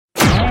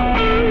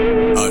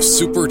A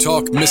Super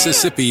Talk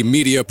Mississippi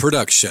media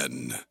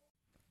production.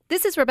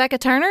 This is Rebecca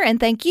Turner, and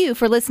thank you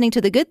for listening to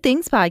the Good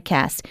Things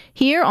Podcast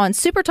here on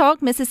Super Talk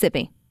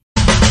Mississippi.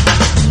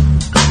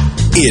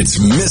 It's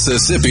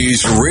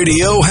Mississippi's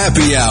Radio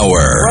Happy Hour.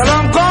 Well,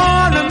 I'm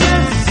going to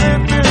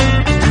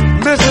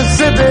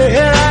Mississippi,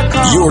 here I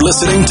come. You're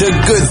listening to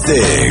Good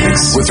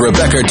Things with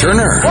Rebecca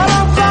Turner. Well,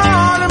 I'm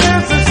going to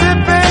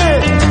Mississippi,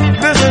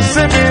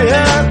 here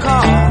I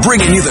come.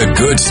 Bringing you the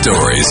good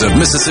stories of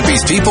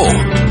Mississippi's people,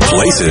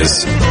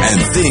 places, and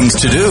things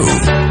to do.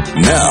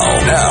 Now,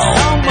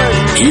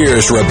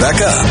 here's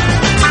Rebecca.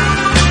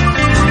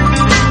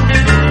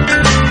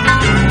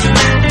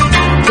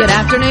 Good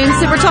afternoon,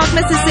 Super Talk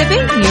Mississippi.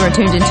 You are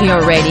tuned into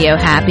your Radio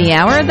Happy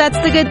Hour. That's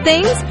the Good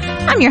Things.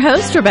 I'm your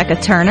host, Rebecca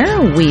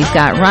Turner. We've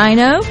got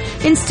Rhino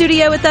in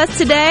studio with us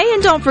today.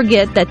 And don't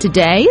forget that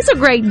today is a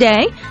great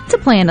day to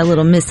plan a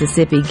little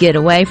Mississippi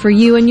getaway for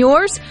you and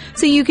yours.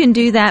 So you can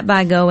do that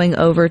by going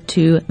over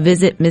to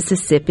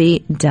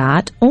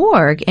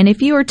visitmississippi.org. And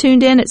if you are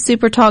tuned in at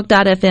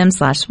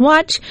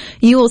supertalk.fm/watch,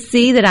 you will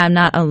see that I'm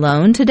not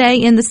alone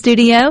today in the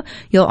studio.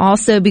 You'll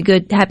also be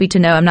happy to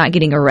know I'm not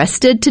getting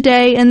arrested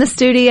today in the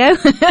studio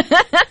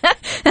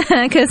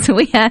because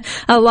we have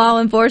a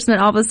law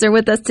enforcement officer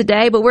with us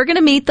today. But we're going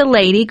to meet the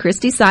lady,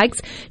 Christy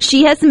Sykes.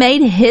 She has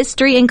made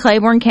history in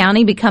Claiborne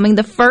County, becoming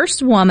the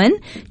first woman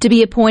to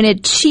be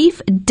appointed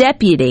Chief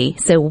Deputy.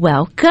 So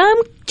welcome,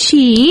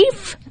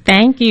 Chief.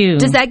 Thank you.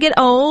 Does that get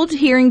old,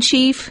 hearing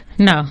Chief?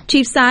 No.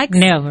 Chief Sykes?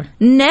 Never.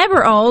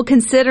 Never old,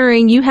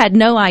 considering you had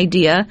no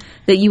idea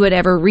that you would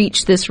ever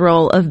reach this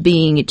role of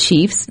being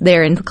chiefs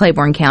there in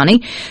Claiborne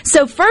County.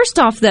 So first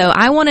off, though,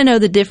 I want to know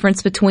the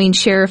difference between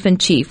sheriff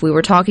and chief. We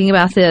were talking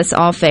about this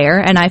off air,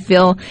 and I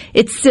feel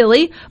it's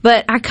silly,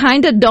 but I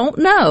kind of don't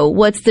know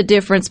what's the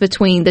difference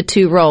between the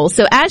two roles.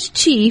 So as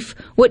chief,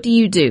 what do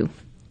you do?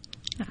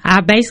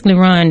 I basically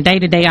run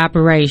day-to-day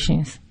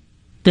operations.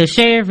 The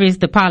sheriff is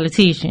the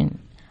politician.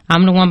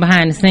 I'm the one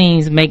behind the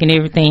scenes making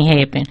everything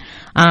happen.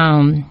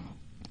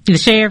 The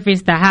sheriff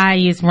is the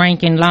highest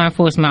ranking law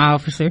enforcement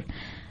officer.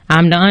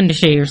 I'm the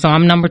undersheriff, so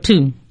I'm number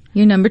 2.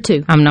 You're number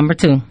 2. I'm number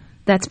 2.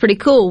 That's pretty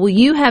cool. Well,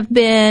 you have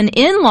been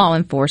in law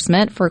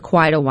enforcement for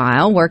quite a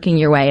while, working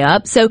your way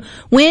up. So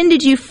when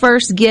did you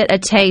first get a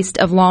taste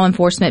of law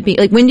enforcement?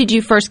 When did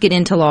you first get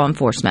into law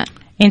enforcement?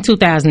 In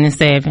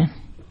 2007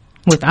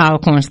 with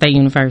Alcorn State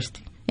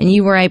University. And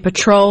you were a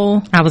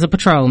patrol? I was a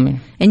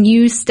patrolman. And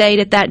you stayed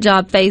at that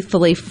job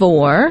faithfully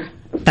for?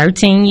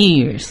 13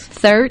 years.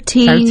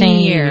 13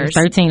 years.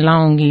 13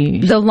 long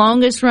years. The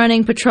longest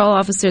running patrol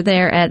officer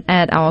there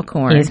at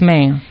Alcorn. Yes,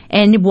 ma'am.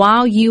 And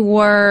while you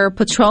were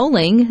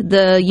patrolling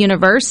the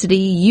university,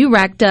 you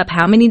racked up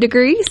how many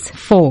degrees?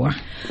 4.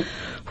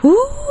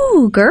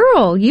 Ooh,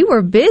 girl, you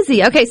were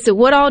busy. Okay, so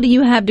what all do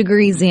you have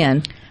degrees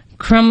in?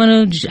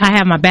 I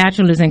have my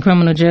bachelor's in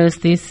criminal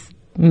justice,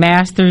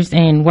 master's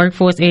in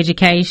workforce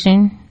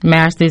education,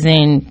 master's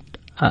in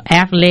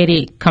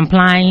athletic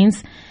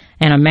compliance,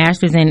 and a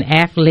master's in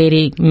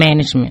athletic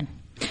management.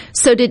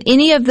 So did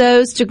any of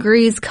those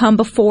degrees come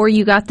before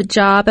you got the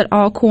job at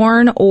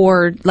Alcorn,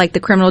 or like the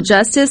criminal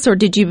justice, or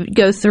did you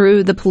go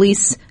through the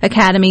police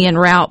academy and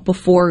route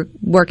before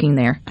working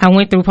there? I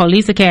went through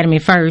police academy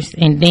first,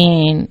 and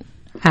then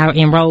I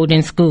enrolled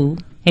in school.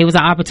 It was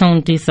an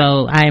opportunity,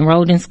 so I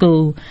enrolled in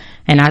school,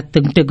 and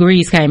the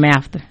degrees came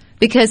after.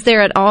 Because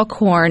there at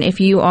Alcorn,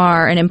 if you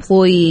are an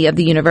employee of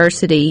the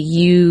university,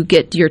 you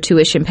get your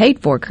tuition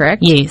paid for,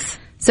 correct? Yes.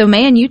 So,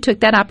 man, you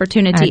took that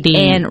opportunity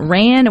and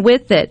ran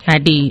with it. I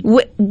did.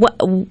 What,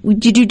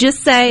 did you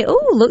just say,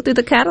 oh, look through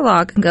the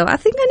catalog and go, I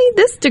think I need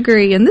this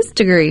degree and this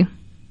degree?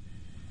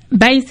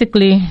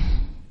 Basically,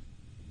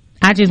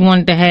 I just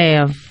wanted to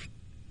have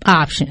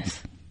options.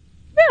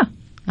 Yeah.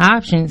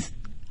 Options.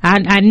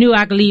 I knew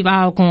I could leave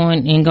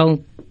Alcorn and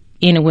go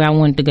anywhere I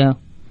wanted to go.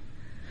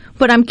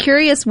 But I'm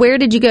curious, where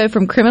did you go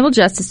from criminal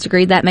justice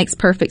degree? That makes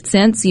perfect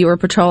sense. You were a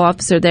patrol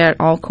officer there at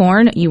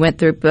Alcorn. You went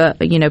through,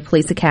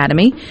 police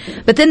academy.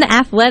 But then the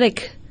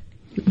athletic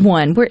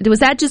one, was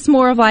that just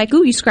more of like,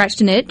 ooh, you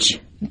scratched an itch?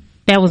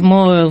 That was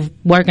more of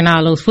working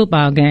all those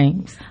football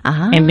games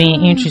and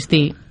being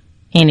interested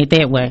in it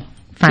that way,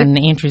 finding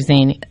the interest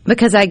in it.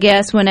 Because I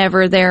guess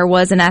whenever there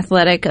was an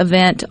athletic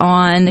event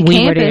on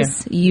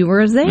campus, you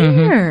were there.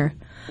 Mm-hmm.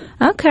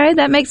 Okay,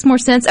 that makes more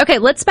sense. Okay,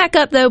 let's back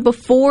up, though,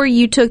 before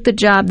you took the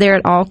job there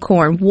at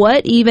Alcorn.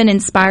 What even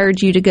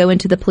inspired you to go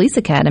into the police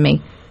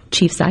academy,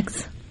 Chief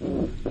Sykes?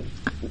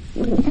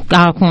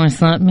 Alcorn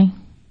sent me.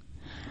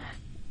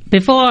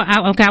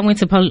 I went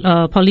to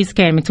police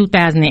academy in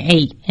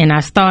 2008, and I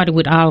started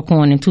with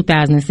Alcorn in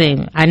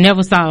 2007. I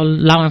never saw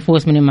law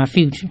enforcement in my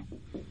future.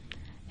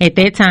 At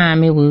that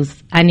time,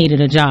 I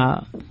needed a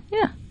job.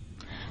 Yeah.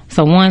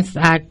 So once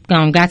I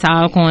got to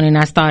Alcorn and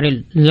I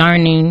started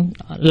learning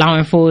law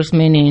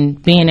enforcement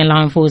and being in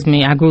law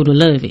enforcement, I grew to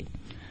love it.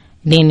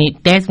 Then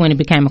that's when it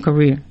became a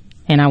career,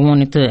 and I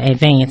wanted to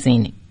advance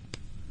in it.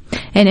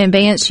 And in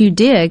Vance, you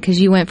did, because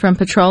you went from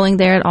patrolling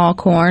there at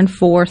Alcorn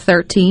for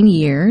 13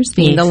 years,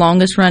 being the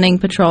longest running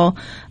patrolman,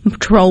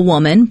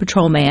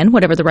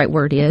 whatever the right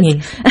word is,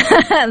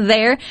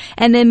 there,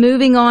 and then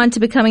moving on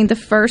to becoming the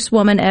first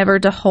woman ever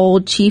to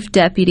hold chief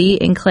deputy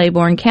in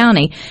Claiborne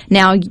County.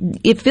 Now,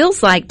 it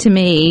feels like to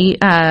me,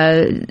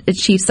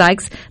 Chief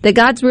Sykes, that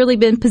God's really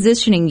been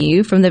positioning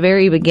you from the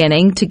very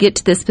beginning to get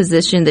to this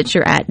position that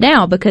you're at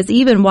now, because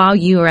even while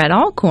you were at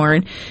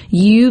Alcorn,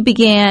 you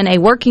began a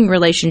working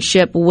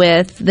relationship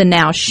with the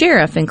now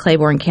sheriff in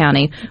Claiborne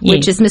County,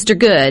 which is Mr.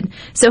 Good.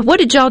 So what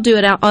did y'all do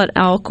at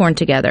Alcorn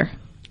together?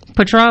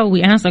 Patrol,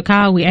 we answered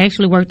call. We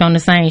actually worked on the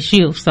same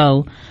shift.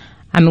 So,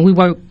 I mean,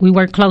 we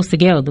worked close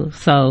together.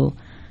 So,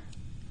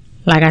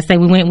 like I said,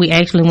 we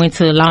actually went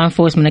to law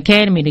enforcement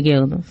academy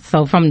together.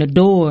 So from the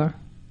door,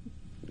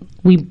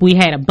 we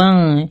had a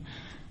bond.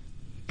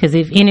 Because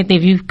if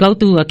you go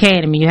through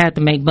academy, you have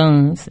to make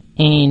bonds.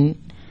 And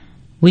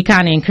we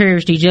kind of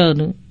encouraged each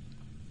other.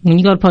 When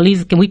you go to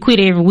police, we quit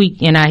every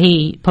week in our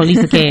head, police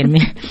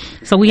academy.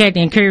 So we had to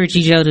encourage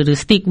each other to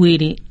stick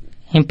with it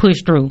and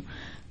push through.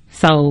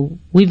 So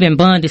we've been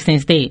bonded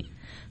since then.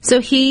 So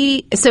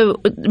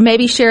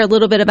maybe share a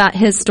little bit about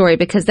his story,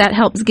 because that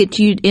helps get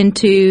you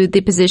into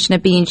the position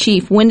of being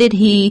chief. When did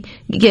he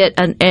get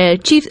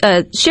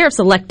sheriff's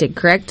elected,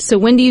 correct? So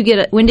when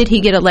did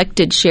he get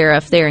elected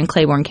sheriff there in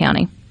Claiborne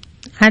County?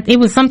 It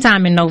was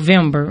sometime in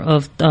November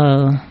of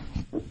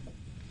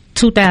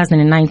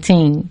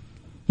 2019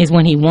 is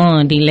when he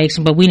won the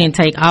election, but we didn't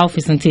take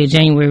office until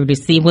January the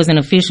 6th. It wasn't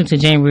official until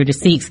January the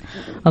 6th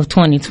of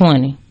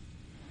 2020.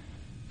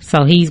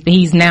 So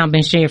he's now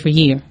been sheriff for a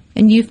year.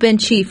 And you've been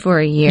chief for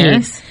a year.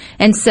 Yes.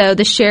 And so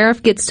the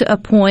sheriff gets to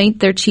appoint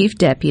their chief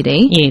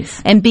deputy.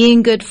 Yes. And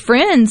being good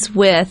friends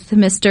with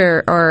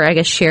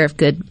Sheriff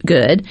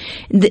Good.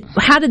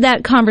 How did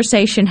that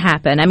conversation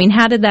happen? I mean,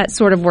 how did that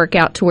sort of work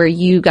out to where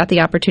you got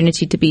the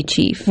opportunity to be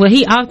chief? Well,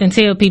 he often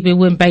tell people it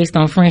wasn't based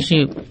on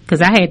friendship,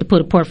 because I had to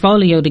put a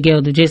portfolio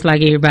together just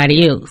like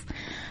everybody else.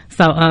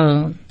 So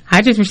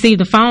I just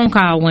received a phone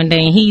call one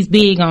day, and he's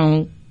big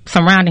on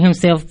surrounding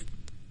himself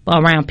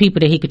around people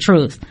that he could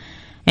trust.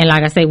 And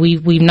like I said,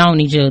 we've known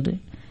each other.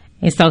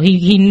 And so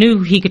he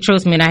knew he could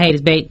trust me, and I had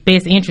his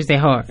best interest at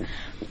heart.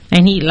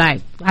 And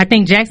I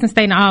think Jackson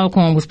State and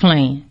Alcorn was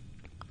playing.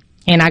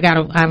 And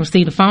I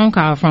received a phone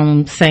call from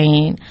him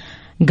saying,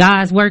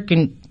 God's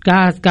working,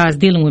 God's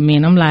dealing with me.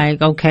 And I'm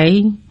like, okay.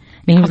 And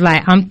he was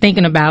like, I'm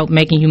thinking about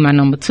making you my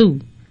number 2.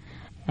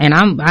 And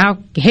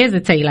I'll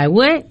hesitate, like,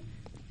 what?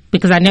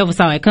 Because I never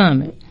saw it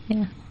coming.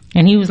 Yeah.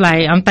 And he was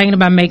like, I'm thinking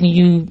about making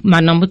you my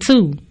number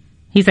 2.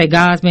 He said,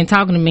 God's been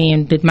talking to me,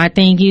 and my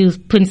thing is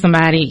putting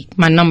somebody,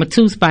 my number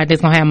 2 spot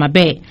that's going to have my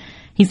back.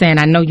 He's saying,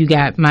 I know you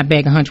got my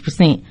back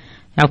 100%.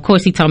 Of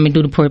course, he told me to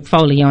do the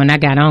portfolio, and I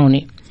got on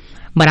it.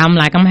 But I'm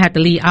like, I'm going to have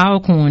to leave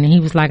Alcorn. And he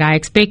was like, I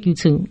expect you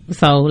to.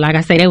 So, like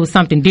I said, that was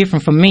something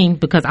different for me,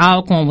 because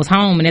Alcorn was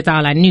home, and that's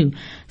all I knew.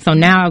 So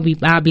now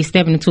I'll be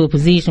stepping into a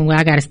position where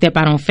I got to step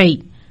out on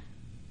faith.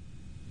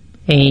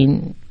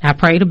 And I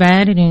prayed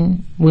about it,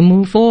 and we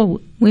moved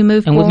forward. We've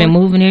been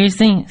moving ever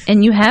since.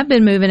 And you have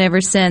been moving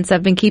ever since.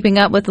 I've been keeping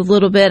up with a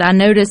little bit. I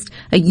noticed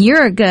a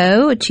year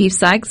ago, Chief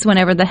Sykes,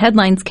 whenever the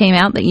headlines came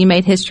out that you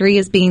made history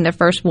as being the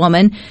first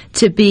woman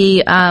to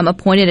be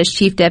appointed as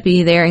chief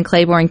deputy there in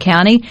Claiborne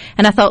County.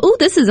 And I thought,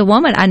 this is a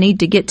woman I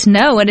need to get to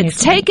know. And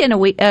it's taken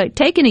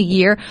a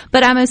year.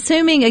 But I'm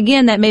assuming,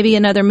 again, that may be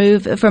another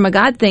move from a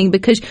God thing,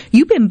 because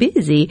you've been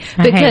busy.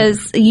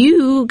 Because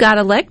you got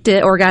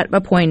elected or got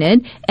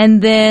appointed,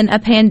 and then a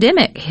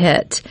pandemic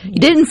hit. You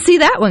didn't see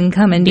that one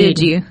coming. Did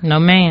you? No,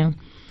 ma'am.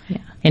 Yeah.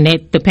 And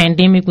the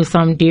pandemic was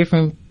something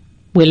different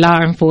with law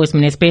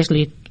enforcement,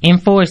 especially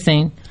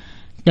enforcing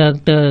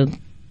the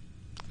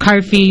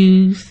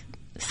curfews,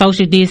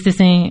 social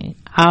distancing,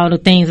 all the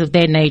things of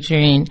that nature.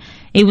 And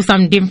it was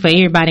something different for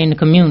everybody in the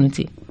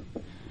community.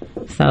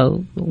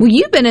 So, well,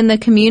 you've been in the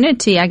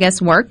community, I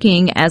guess,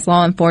 working as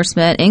law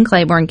enforcement in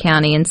Claiborne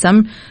County in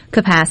some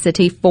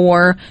capacity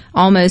for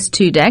almost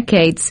 2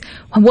 decades.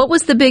 What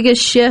was the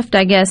biggest shift,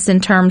 I guess,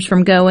 in terms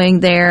from going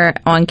there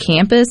on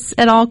campus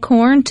at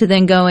Alcorn to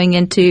then going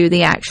into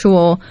the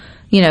actual,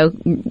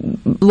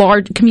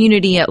 large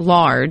community at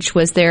large?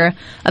 Was there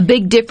a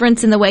big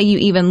difference in the way you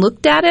even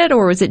looked at it,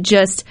 or was it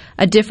just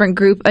a different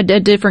group, a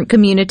different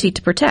community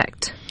to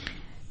protect?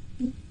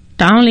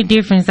 The only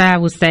difference I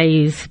would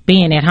say is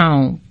being at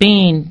home.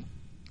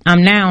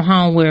 I'm now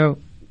home where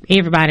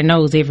everybody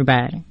knows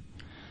everybody,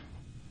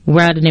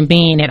 rather than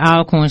being at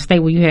Alcorn State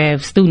where you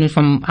have students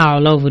from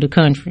all over the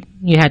country.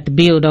 You have to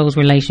build those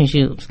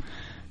relationships,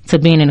 to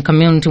being in a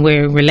community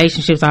where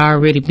relationships are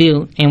already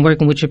built, and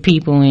working with your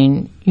people,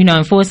 and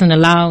enforcing the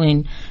law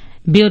and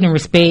building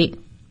respect,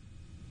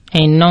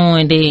 and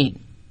knowing that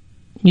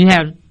you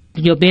have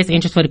your best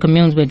interest for the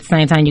community, but at the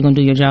same time you're going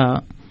to do your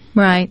job.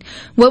 Right.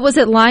 What was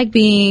it like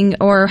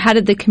how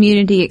did the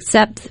community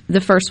accept the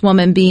first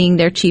woman being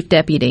their chief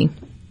deputy?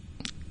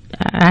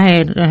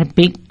 I had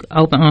big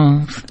open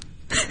arms.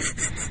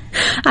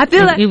 I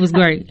feel it was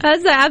great. I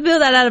feel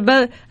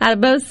that out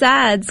of both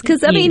sides,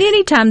 because I mean,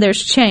 anytime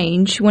there's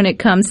change when it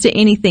comes to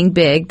anything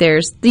big,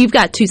 you've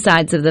got two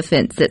sides of the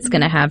fence that's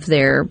going to have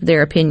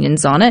their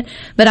opinions on it.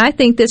 But I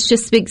think this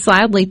just speaks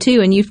loudly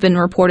too, and you've been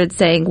reported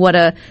saying what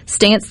a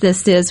stance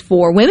this is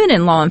for women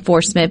in law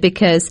enforcement,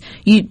 because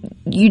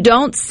you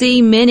don't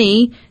see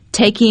many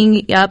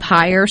taking up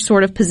higher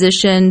sort of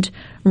positioned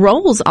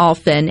roles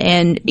often,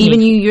 and even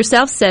you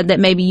yourself said that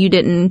maybe you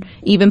didn't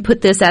even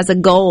put this as a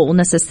goal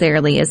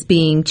necessarily as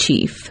being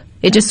chief.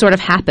 It just sort of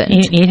happened.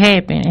 It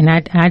happened, and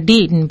I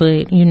didn't,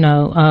 but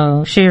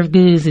Sheriff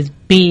Goods is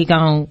big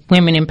on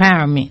women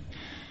empowerment,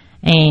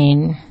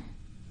 and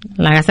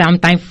like I said, I'm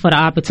thankful for the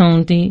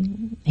opportunity.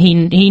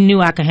 He knew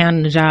I could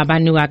handle the job. I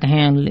knew I could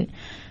handle it.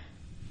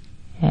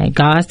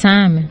 God's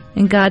timing.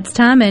 And God's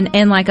timing.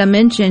 And like I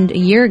mentioned a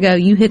year ago,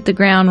 you hit the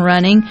ground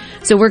running.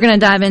 So we're going to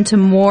dive into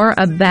more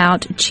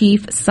about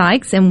Chief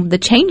Sykes and the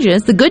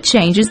changes, the good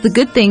changes, the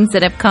good things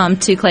that have come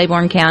to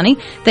Claiborne County,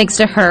 thanks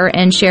to her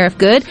and Sheriff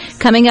Good,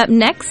 coming up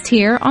next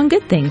here on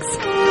Good Things.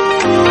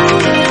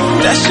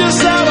 That's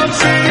just how I'm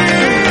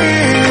feeling.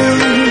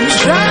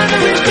 Trying to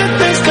reach the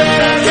things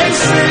that I can't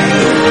see.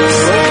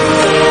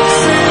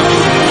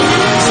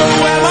 So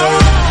am I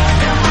wrong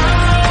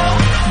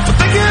for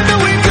thinking that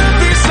we could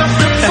be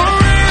something for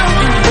real?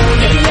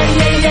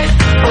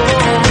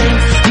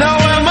 Now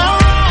am I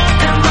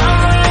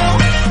wrong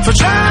for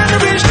trying to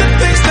reach the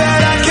things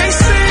that I can't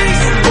see?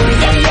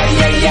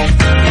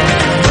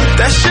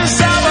 That's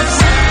just how I'm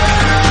feeling.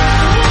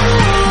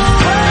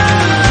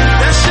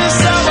 That's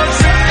just how I'm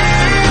feeling.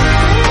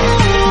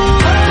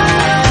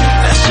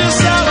 That's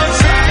just how I'm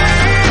feeling.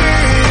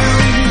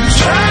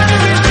 Trying to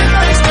reach the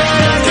things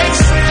that I can't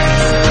see.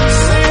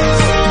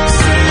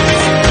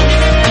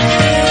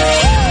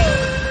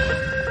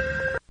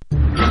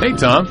 Hey,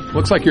 Tom.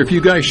 Looks like you're a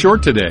few guys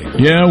short today.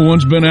 Yeah,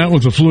 one's been out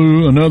with the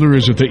flu, another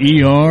is at the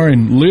ER,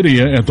 and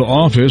Lydia at the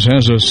office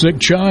has a sick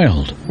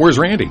child. Where's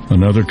Randy?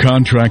 Another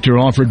contractor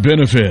offered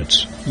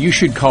benefits. You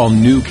should call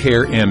New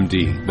Care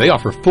MD. They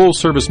offer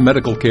full-service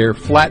medical care,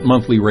 flat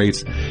monthly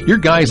rates. Your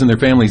guys and their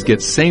families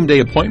get same-day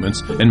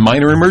appointments and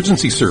minor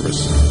emergency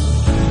service.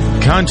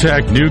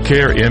 Contact New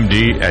Care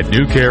MD at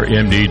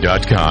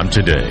newcaremd.com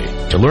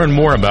today to learn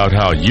more about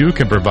how you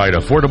can provide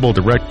affordable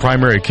direct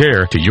primary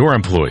care to your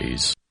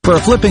employees. For a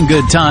flipping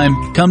good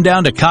time, come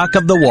down to Cock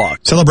of the Walk.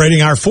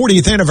 Celebrating our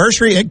 40th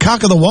anniversary at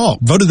Cock of the Walk.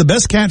 Voted the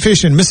best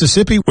catfish in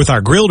Mississippi with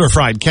our grilled or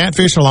fried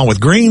catfish along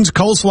with greens,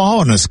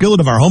 coleslaw, and a skillet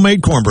of our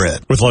homemade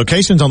cornbread. With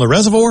locations on the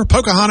Reservoir,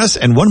 Pocahontas,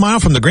 and 1 mile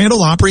from the Grand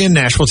Ole Opry in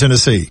Nashville,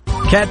 Tennessee.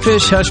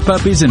 Catfish, hush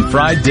puppies, and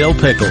fried dill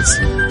pickles.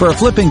 For a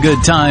flipping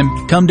good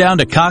time, come down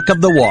to Cock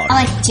of the Walk.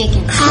 I like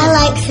chicken. I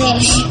like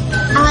fish.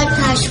 I like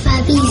hush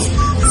puppies.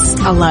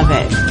 I love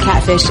it.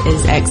 Catfish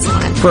is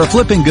excellent. For a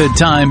flipping good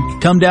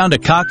time, come down to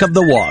Cock of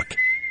the Walk.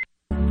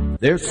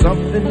 There's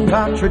something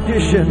about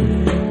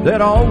tradition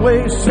that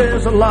always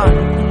says a lot.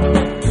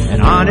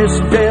 An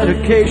honest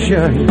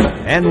dedication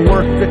and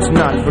work that's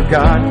not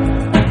forgot.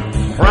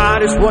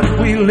 Pride is what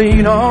we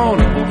lean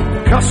on.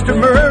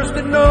 Customers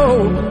that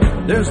know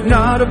there's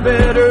not a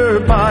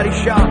better body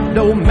shop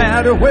no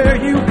matter where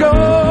you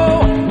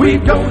go. We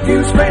don't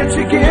use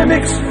fancy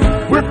gimmicks.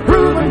 We're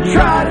proven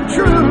tried and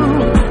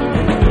true.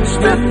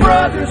 Smith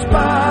Brothers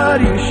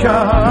Body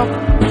Shop,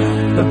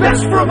 the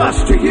best from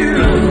us to you.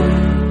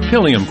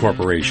 Pilium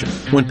Corporation.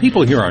 When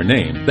people hear our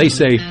name, they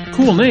say,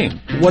 cool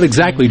name. What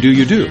exactly do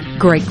you do?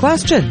 Great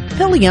question.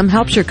 Pilium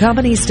helps your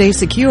company stay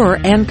secure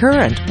and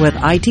current with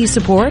IT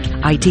support,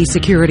 IT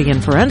security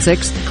and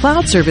forensics,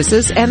 cloud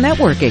services, and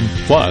networking.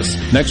 Plus,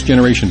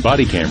 next-generation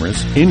body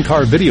cameras,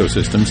 in-car video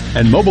systems,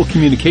 and mobile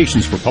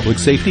communications for public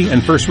safety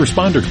and first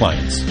responder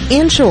clients.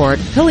 In short,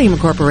 Pilium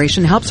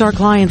Corporation helps our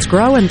clients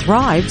grow and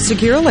thrive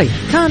securely.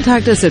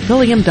 Contact us at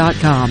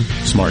Pilium.com.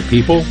 Smart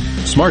people,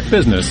 smart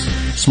business,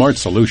 smart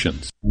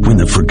solutions. When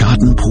the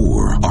forgotten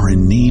poor are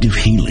in need of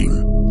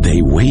healing,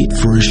 they wait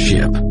for a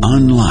ship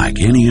unlike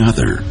any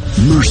other.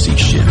 Mercy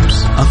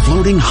Ships, a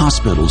floating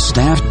hospital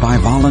staffed by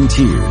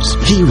volunteers,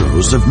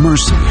 heroes of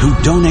mercy who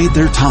donate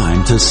their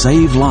time to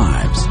save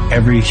lives.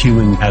 Every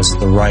human has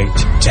the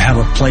right to have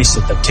a place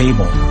at the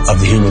table of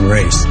the human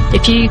race.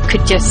 If you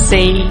could just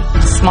see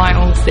the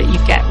smiles that you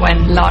get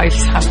when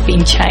lives have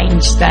been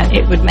changed, then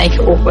it would make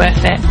it all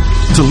worth it.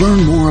 To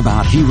learn more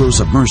about Heroes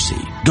of Mercy,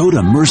 go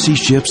to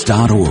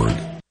mercyships.org.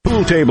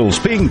 Pool tables,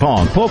 ping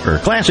pong, poker,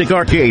 classic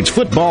arcades,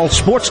 football,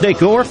 sports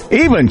decor,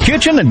 even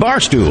kitchen and bar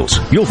stools.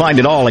 You'll find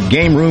it all at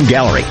Game Room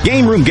Gallery.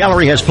 Game Room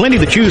Gallery has plenty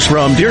to choose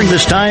from during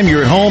this time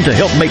you're at home to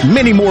help make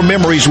many more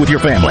memories with your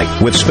family.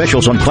 With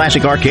specials on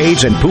classic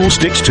arcades and pool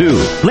sticks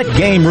too. Let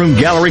Game Room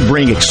Gallery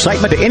bring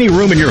excitement to any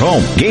room in your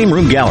home. Game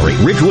Room Gallery,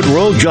 Ridgewood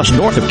Road, just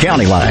north of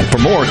County Line. For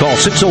more, call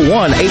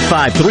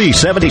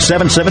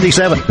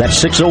 601-853-7777. That's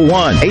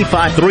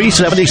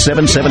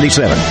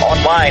 601-853-7777.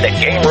 Online at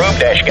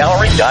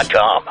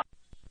gameroom-gallery.com.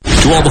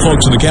 To all the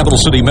folks in the Capital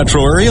City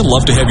metro area,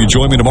 love to have you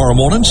join me tomorrow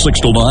morning, 6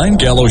 till 9,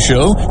 Gallo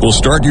Show. We'll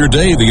start your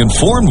day the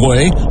informed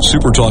way.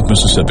 Super Talk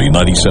Mississippi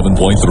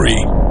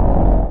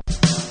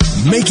 97.3.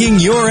 making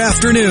your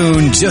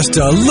afternoon just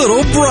a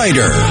little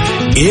brighter.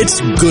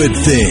 It's Good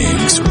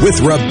Things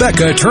with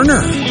Rebecca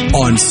Turner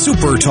on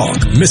Super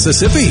Talk,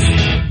 Mississippi.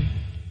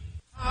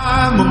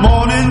 Time, the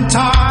morning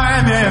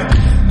time,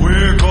 yeah,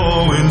 we're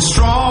going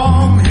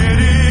strong,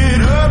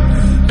 headed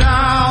up,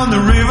 down the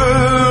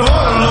river,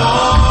 oh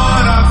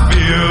Lord, I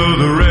feel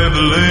the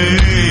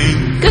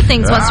reveling. Good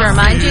Things wants to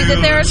remind you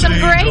that there are some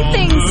great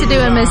things to do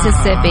in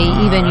Mississippi,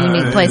 even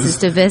unique places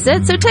to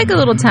visit. So take a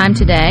little time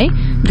today.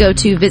 Go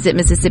to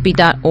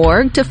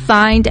visitmississippi.org to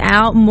find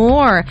out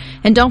more.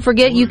 And don't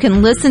forget, you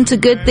can listen to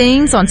Good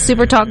Things on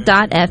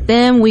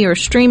supertalk.fm. We are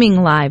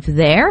streaming live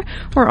there.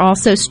 We're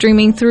also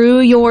streaming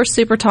through your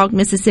Supertalk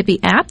Mississippi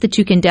app that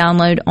you can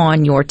download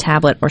on your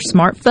tablet or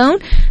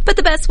smartphone. But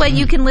the best way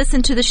you can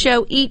listen to the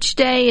show each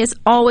day is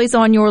always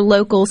on your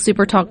local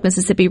Supertalk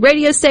Mississippi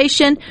radio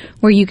station,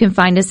 where you can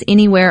find us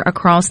anywhere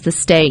across the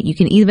state. You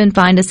can even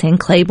find us in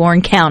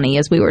Claiborne County,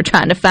 as we were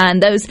trying to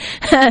find those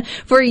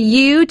for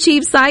you,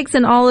 Chief Sykes,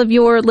 and all of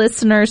your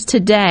listeners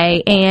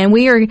today. And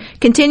we are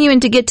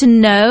continuing to get to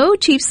know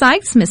Chief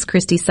Sykes, Miss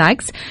Christy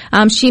Sykes.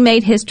 She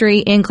made history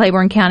in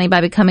Claiborne County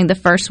by becoming the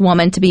first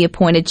woman to be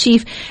appointed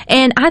chief.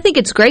 And I think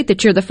it's great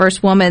that you're the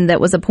first woman that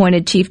was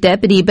appointed chief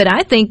deputy, but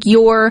I think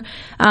your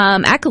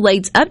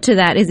accolades up to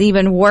that is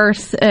even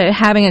worth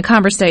having a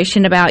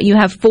conversation about. You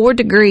have 4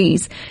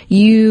 degrees.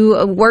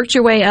 You worked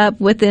your way up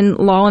within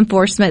law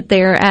enforcement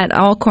there at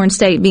Alcorn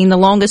State, being the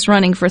longest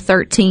running for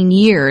 13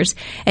 years.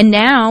 And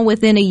now,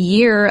 within a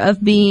year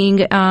of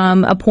being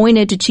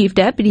appointed to chief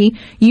deputy,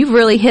 you've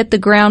really hit the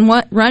ground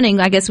running,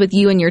 I guess, with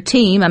you and your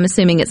team. I'm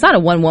assuming it's not a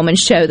one-woman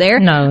show there.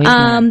 No, it's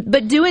not.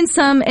 But doing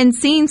some and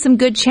seeing some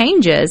good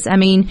changes. I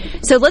mean,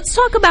 so let's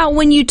talk about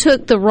when you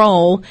took the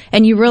role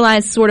and you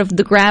realized sort of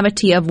the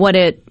gravity of what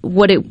it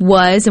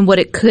was and what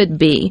it could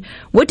be.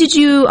 What did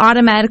you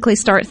automatically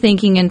start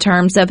thinking in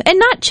terms of, and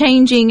not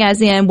changing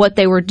as in what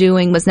they were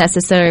doing was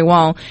necessarily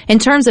wrong, in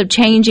terms of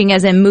changing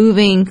as in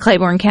moving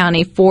Claiborne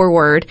County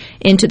forward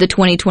into the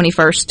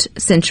 2021st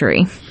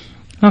century?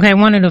 Okay,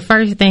 one of the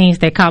first things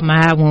that caught my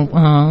eye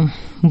when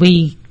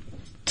we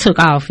took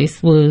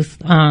office was,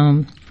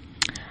 I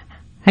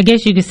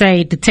guess you could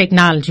say, the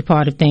technology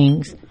part of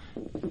things.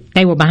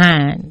 They were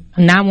behind.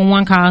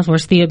 911 calls were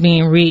still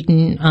being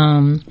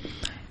written.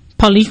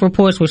 Police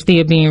reports were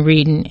still being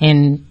written.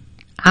 And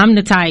I'm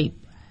the type,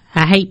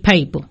 I hate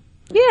paper.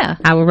 Yeah.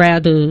 I would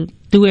rather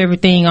do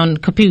everything on the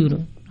computer.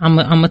 I'm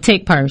a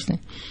tech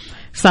person.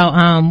 So,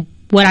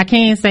 what I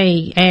can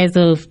say, as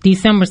of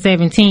December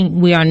 17th,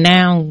 we are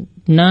now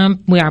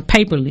we are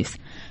paperless.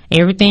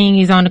 Everything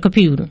is on the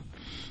computer.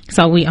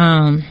 So we take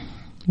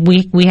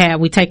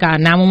our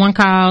 911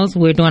 calls.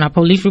 We're doing our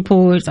police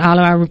reports. All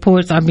of our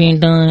reports are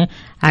being done.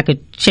 I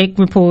could check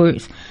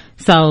reports.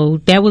 So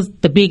that was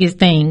the biggest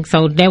thing.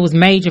 So that was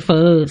major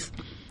for us.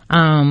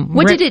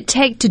 What did it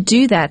take to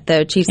do that,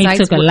 though, Chief Sykes?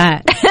 It took a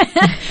lot.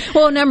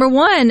 Well, number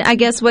one, I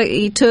guess what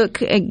you took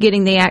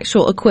getting the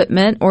actual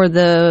equipment or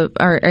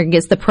I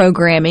guess the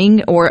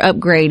programming or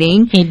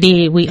upgrading. It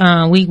did. We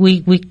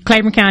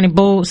Claiborne County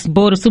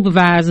Board of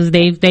Supervisors,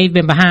 they've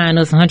been behind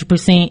us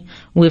 100%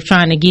 with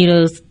trying to get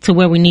us to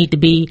where we need to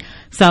be.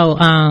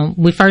 So,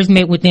 we first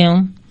met with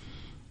them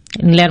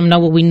and let them know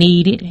what we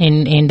needed,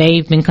 and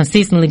they've been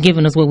consistently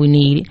giving us what we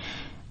needed.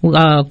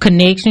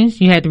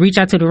 Connections. You had to reach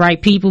out to the right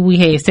people. We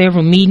had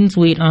several meetings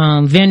with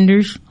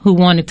vendors who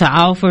wanted to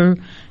offer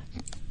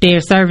their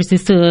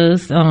services to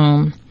us.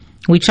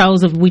 We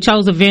chose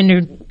a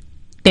vendor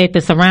that the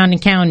surrounding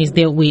counties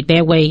dealt with.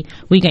 That way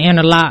we can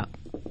interlock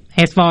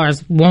as far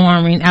as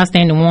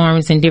outstanding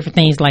warrants and different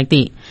things like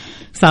that.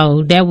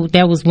 So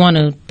that was one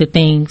of the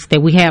things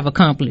that we have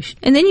accomplished.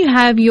 And then you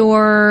have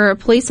your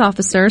police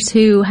officers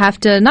who have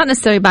to not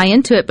necessarily buy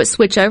into it, but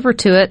switch over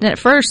to it. And at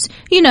first,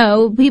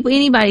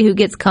 anybody who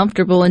gets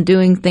comfortable in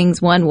doing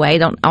things one way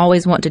don't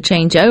always want to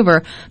change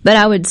over. But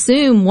I would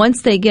assume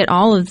once they get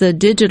all of the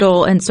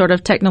digital and sort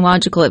of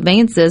technological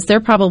advances, they're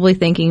probably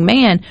thinking,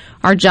 man,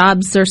 our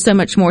jobs are so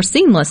much more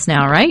seamless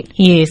now, right?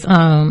 Yes.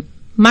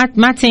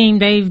 My team,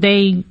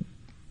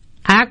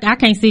 I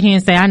can't sit here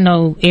and say I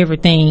know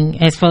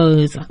everything as far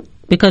as,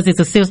 because it's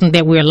a system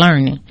that we're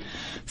learning.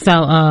 So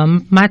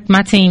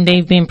my team,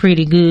 they've been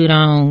pretty good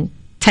on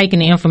taking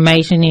the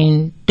information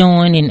and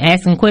doing and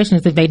asking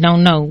questions if they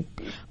don't know.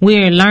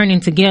 We're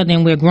learning together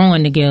and we're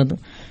growing together,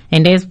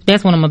 and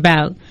that's what I'm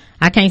about.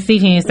 I can't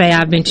sit here and say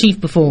I've been chief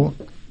before.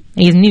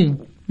 It's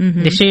new.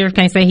 Mm-hmm. The sheriff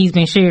can't say he's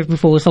been sheriff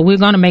before. So we're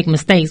going to make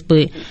mistakes,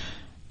 but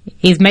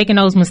it's making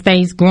those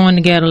mistakes, growing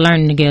together,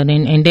 learning together,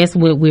 and that's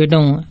what we're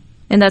doing.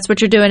 And that's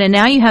what you're doing. And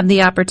now you have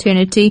the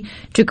opportunity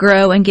to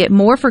grow and get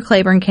more for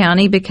Claiborne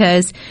County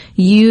because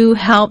you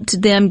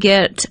helped them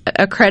get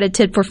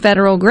accredited for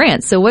federal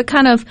grants. So what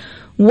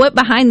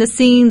behind the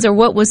scenes or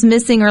what was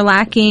missing or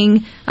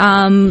lacking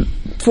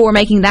for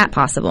making that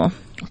possible?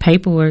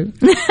 Paperwork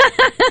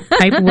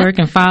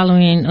and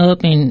following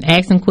up and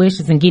asking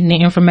questions and getting the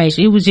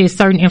information. It was just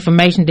certain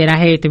information that I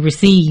had to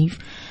receive,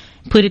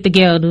 put it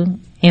together,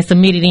 and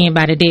submit it in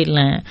by the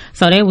deadline.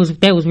 So that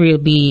was real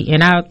big.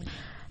 And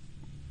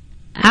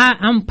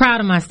I'm proud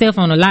of myself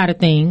on a lot of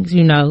things,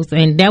 you know,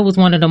 and that was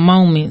one of the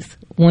moments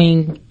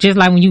when, just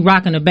like when you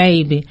rocking a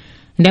baby,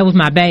 and that was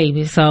my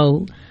baby.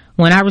 So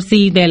when I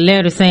received that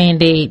letter saying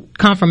that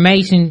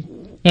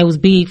confirmation, it was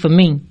big for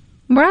me.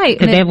 Right.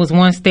 Because that was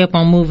one step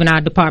on moving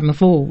our department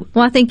forward.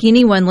 Well, I think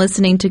anyone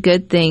listening to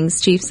Good Things,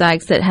 Chief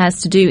Sykes, that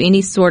has to do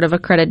any sort of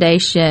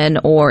accreditation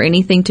or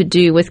anything to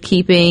do with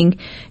keeping,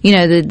 you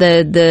know,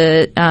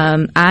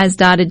 the I's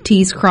dotted,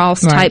 T's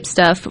crossed type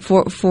stuff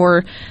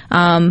for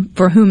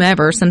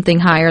whomever, something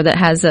higher that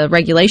has a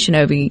regulation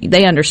over you,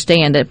 they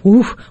understand it.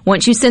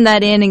 Once you send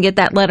that in and get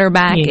that letter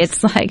back,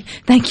 it's like,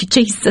 thank you,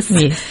 Jesus.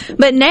 Yes.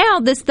 But now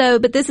this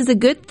is a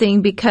good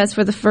thing, because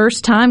for the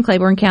first time,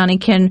 Claiborne County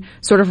can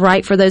sort of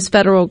write for those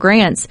federal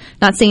grants.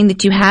 Not saying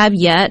that you have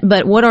yet,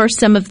 but what are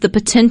some of the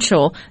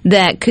potential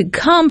that could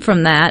come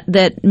from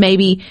that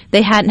maybe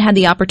they hadn't had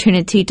the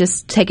opportunity to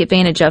take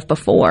advantage of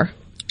before?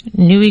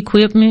 New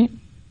equipment,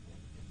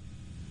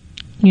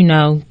 you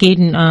know,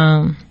 getting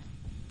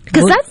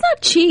because that's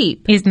not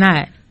cheap. It's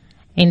not.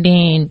 And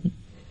then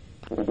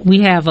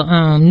we have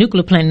a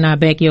nuclear plant in our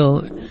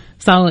backyard.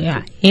 So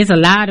it's a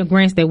lot of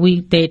grants that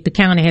the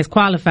county has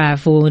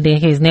qualified for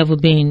that has never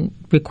been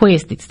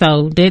requested.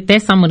 So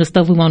that's some of the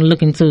stuff we want to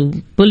look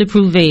into.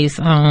 Bulletproof vests,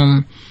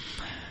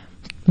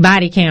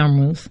 body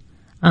cameras,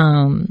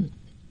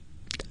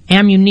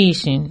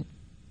 ammunition,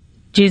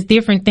 just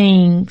different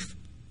things.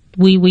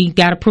 We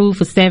got approved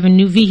for 7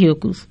 new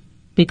vehicles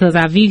because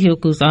our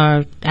vehicles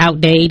are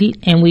outdated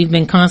and we've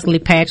been constantly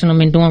patching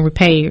them and doing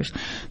repairs.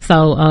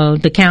 So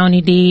the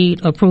county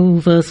did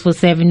approve us for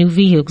 7 new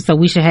vehicles, so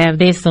we should have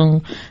that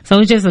soon. So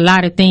it's just a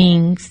lot of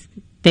things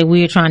that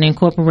we're trying to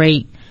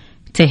incorporate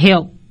to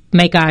help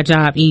make our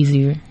job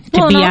easier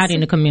to be out in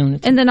the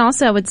community. And then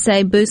also I would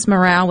say boost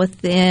morale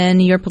within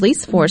your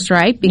police force,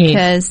 right?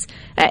 Because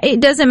it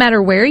doesn't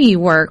matter where you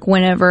work,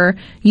 whenever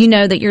you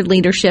know that your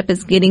leadership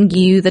is getting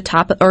you the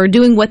top, or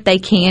doing what they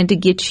can to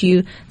get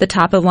you the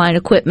top of line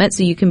equipment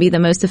so you can be the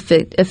most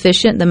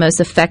efficient, the most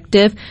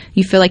effective.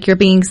 You feel like you're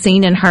being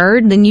seen and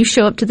heard, then you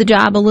show up to the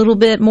job a little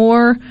bit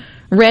more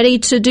ready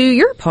to do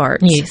your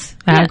part. Yes,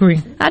 I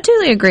agree. I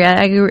totally agree.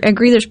 I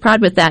agree there's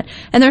pride with that.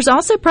 And there's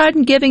also pride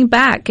in giving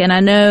back. And I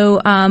know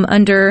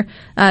under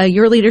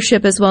your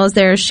leadership, as well as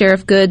there as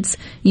Sheriff Goods,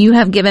 you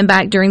have given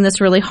back during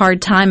this really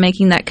hard time,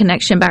 making that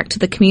connection back to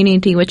the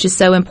community, which is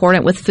so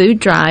important with food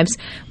drives.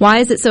 Why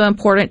is it so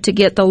important to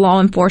get the law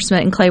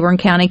enforcement in Claiborne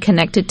County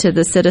connected to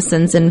the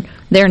citizens and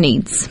their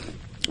needs?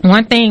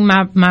 One thing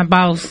my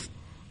boss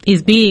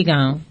is big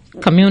on,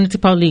 community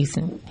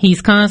policing.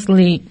 He's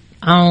constantly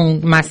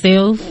on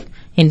myself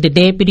and the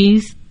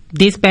deputies,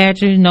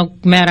 dispatchers, no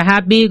matter how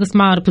big or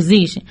small the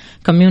position,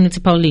 community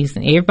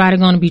policing. Everybody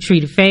going to be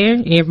treated fair.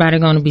 Everybody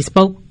going to be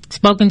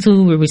spoken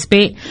to with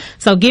respect.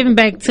 So giving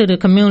back to the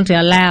community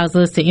allows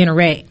us to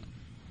interact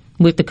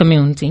with the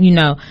community. You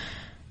know,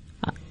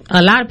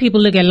 a lot of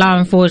people look at law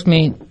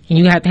enforcement and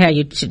you have to have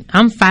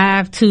I'm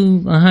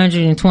 5'2",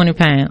 120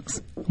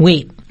 pounds,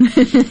 wet.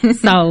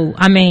 So,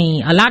 I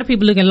mean, a lot of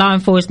people look at law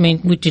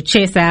enforcement with your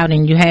chest out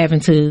and you having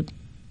to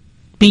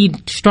be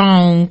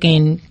strong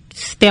and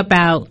step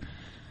out.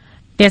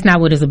 That's not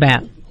what it's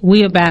about.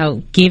 We're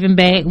about giving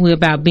back. We're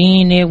about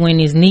being there when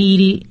it's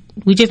needed.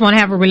 We just want to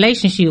have a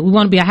relationship. We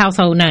want to be a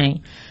household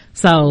name.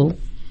 So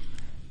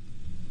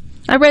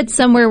I read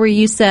somewhere where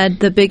you said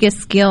the biggest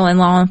skill in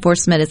law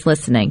enforcement is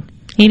listening.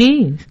 It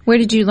is. Where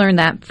did you learn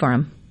that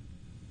from?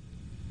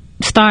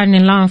 Starting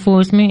in law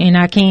enforcement, and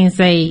I can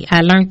say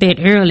I learned that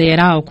early at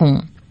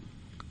Alcorn.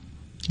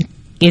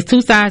 It's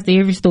 2 sides to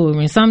every story,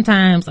 and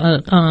sometimes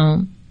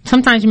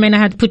you may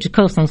not have to put your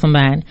cuffs on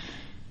somebody.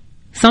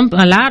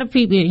 A lot of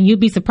people, you'd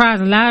be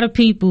surprised, a lot of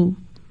people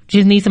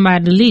just need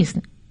somebody to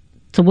listen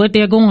to what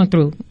they're going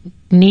through.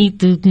 Need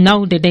to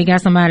know that they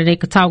got somebody they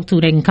could talk to,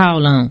 they can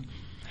call on.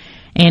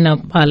 And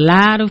a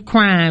lot of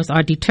crimes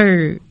are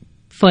deterred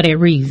for that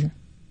reason.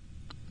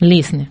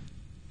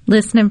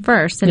 Listening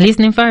first. And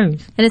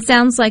it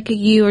sounds like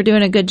you are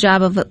doing a good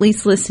job of at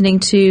least listening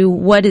to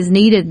what is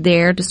needed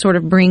there to sort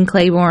of bring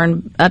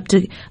Claiborne up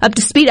to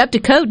speed, up to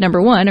code,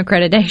 number one,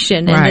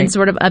 accreditation, and then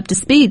sort of up to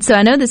speed. So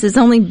I know this has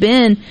only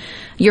been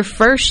your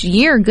first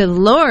year. Good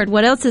Lord,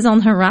 what else is on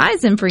the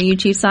horizon for you,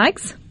 Chief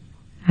Sykes?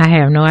 I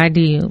have no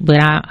idea, but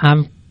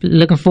I'm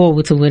looking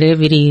forward to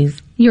whatever it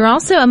is. You're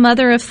also a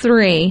mother of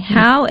 3.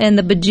 How in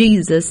the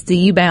bejesus do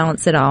you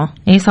balance it all?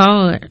 It's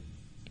hard.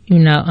 You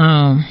know,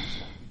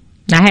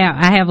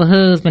 I have a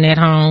husband at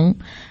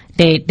home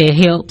that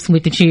helps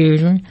with the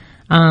children.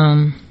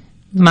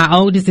 My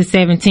oldest is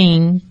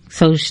 17,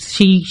 so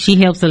she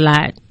helps a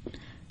lot.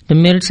 The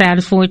middle child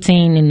is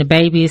 14 and the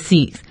baby is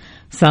 6.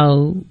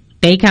 So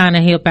they kind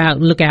of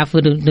look out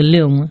for the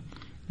little one.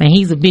 And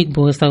he's a big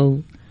boy,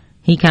 so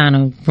he kind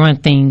of run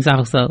things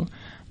also.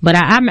 But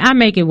I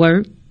make it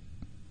work.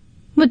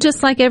 Well,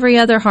 just like every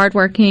other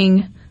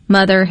hardworking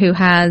mother who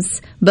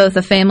has both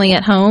a family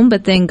at home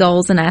but then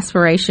goals and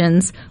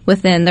aspirations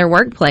within their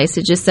workplace.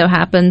 It just so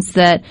happens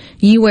that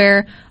you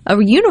wear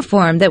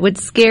uniform that would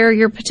scare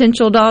your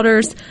potential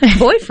daughter's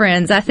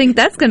boyfriends. I think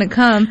that's going to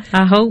come.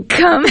 I hope.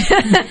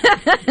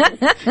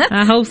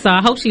 I hope so.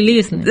 I hope she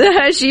listens.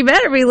 She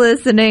better be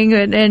listening,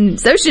 and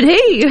so should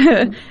he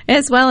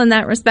as well in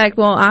that respect.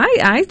 Well,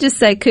 I just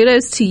say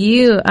kudos to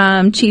you,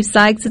 Chief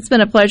Sykes. It's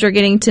been a pleasure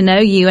getting to know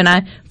you,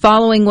 and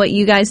following what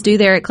you guys do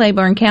there at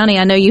Claiborne County.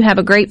 I know you have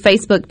a great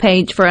Facebook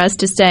page for us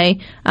to stay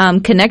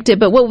connected,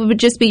 but what would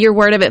just be your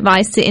word of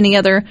advice to any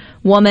other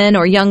woman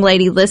or young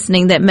lady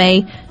listening that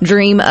may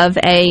dream of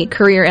a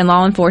career in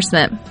law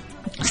enforcement?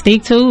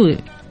 Stick to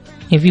it.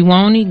 If you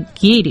want it,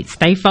 get it.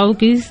 Stay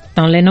focused.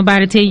 Don't let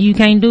nobody tell you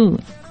can't do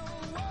it.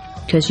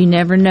 Because you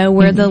never know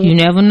where You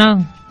never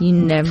know. You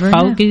never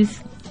Focus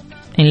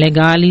and let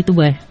God lead the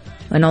way.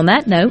 And on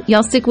that note,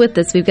 y'all stick with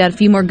us. We've got a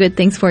few more good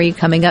things for you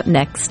coming up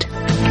next.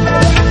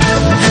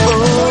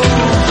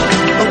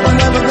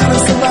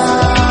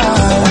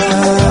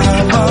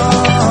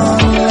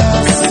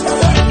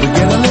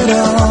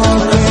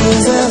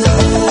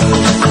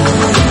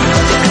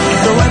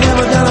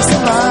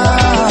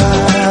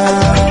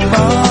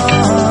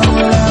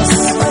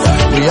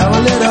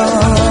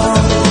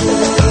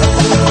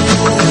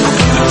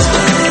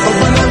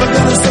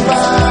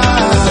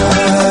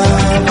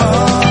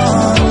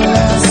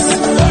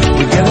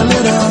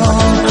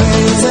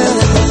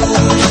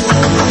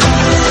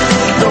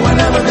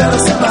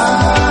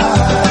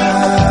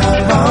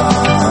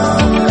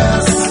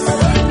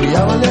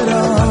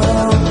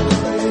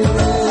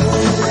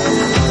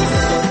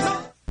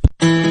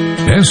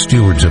 As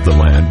stewards of the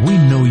land, we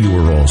know you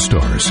are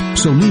all-stars,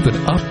 so leave it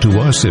up to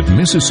us at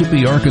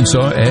Mississippi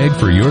Arkansas Ag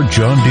for your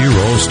John Deere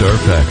All-Star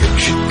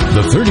Package.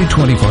 The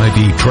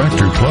 3025E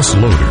Tractor Plus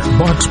Loader,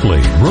 Box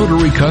Blade,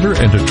 Rotary Cutter,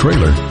 and a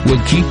trailer will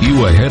keep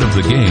you ahead of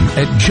the game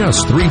at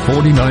just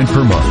 $349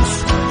 per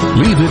month.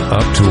 Leave it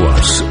up to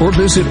us, or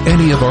visit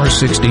any of our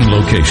 16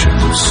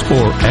 locations,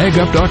 or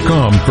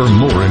agup.com for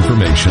more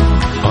information.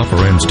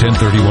 Offer ends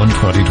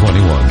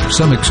 10/31/2021.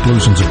 Some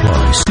exclusions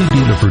apply. See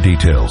dealer for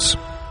details.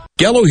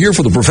 Gallo here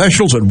for the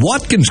professionals at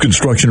Watkins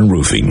Construction and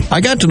Roofing.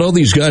 I got to know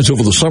these guys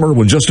over the summer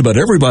when just about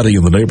everybody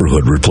in the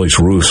neighborhood replaced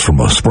roofs from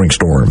a spring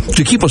storm.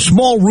 To keep a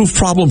small roof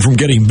problem from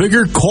getting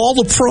bigger, call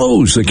the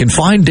pros. They can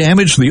find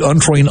damage the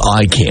untrained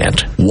eye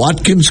can't.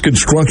 Watkins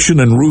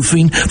Construction and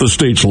Roofing, the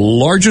state's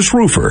largest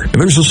roofer. And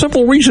there's a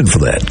simple reason for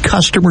that: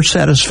 customer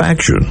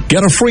satisfaction.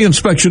 Get a free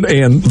inspection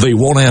and they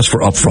won't ask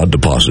for upfront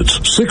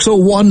deposits.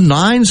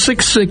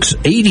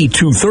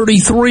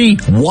 601-966-8233,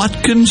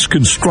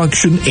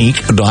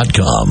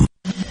 WatkinsConstructionInc.com.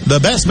 The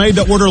best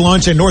made-to-order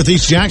lunch in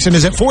Northeast Jackson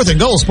is at 4th and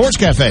Gold Sports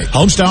Cafe.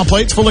 Homestyle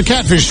plates full of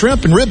catfish,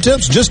 shrimp, and rib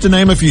tips, just to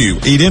name a few.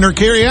 Eat in or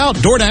carry out,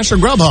 DoorDash or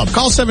Grubhub.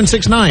 Call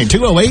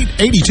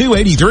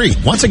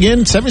 769-208-8283. Once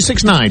again,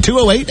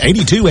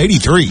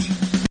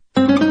 769-208-8283.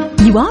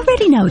 You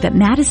already know that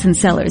Madison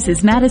Cellars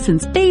is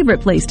Madison's favorite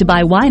place to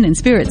buy wine and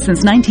spirits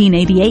since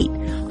 1988.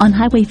 On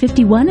Highway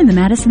 51 in the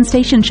Madison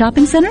Station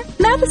Shopping Center,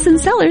 Madison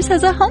Cellars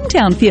has a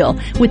hometown feel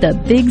with a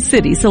big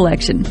city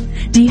selection.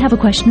 Do you have a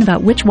question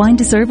about which wine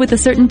to serve with a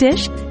certain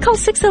dish? Call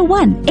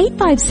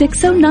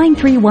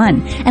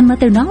 601-856-0931 and let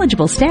their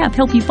knowledgeable staff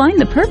help you find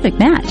the perfect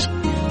match.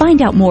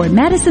 Find out more at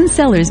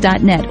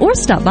MadisonCellars.net or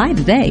stop by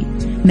today.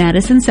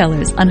 Madison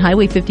Cellars on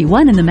Highway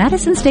 51 in the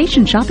Madison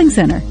Station Shopping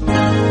Center.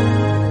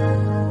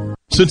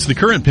 Since the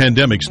current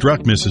pandemic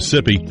struck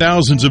Mississippi,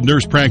 thousands of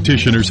nurse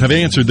practitioners have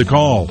answered the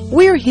call.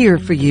 We're here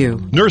for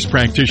you. Nurse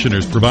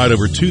practitioners provide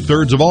over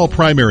 2/3 of all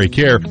primary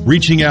care,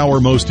 reaching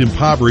our most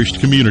impoverished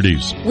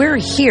communities. We're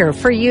here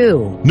for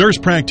you. Nurse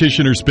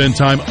practitioners spend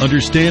time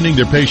understanding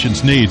their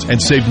patients' needs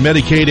and save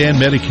Medicaid and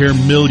Medicare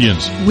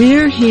millions.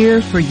 We're here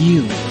for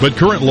you. But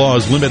current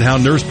laws limit how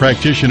nurse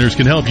practitioners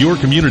can help your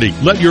community.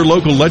 Let your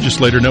local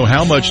legislator know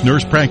how much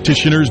nurse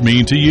practitioners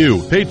mean to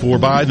you. Paid for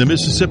by the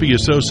Mississippi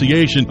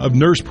Association of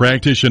Nurse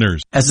Practitioners.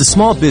 As a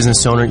small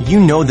business owner, you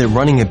know that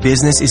running a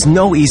business is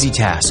no easy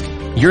task.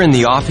 You're in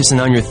the office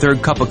and on your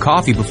third cup of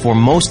coffee before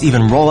most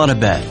even roll out of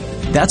bed.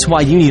 That's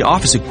why you need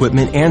office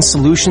equipment and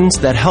solutions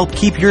that help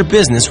keep your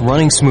business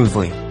running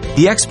smoothly.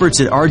 The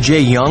experts at RJ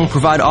Young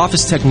provide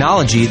office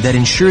technology that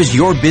ensures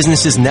your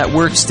business's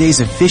network stays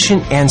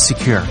efficient and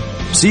secure,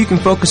 so you can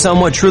focus on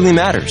what truly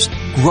matters,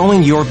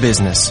 growing your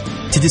business.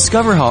 To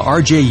discover how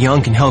RJ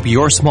Young can help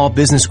your small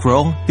business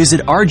grow,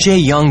 visit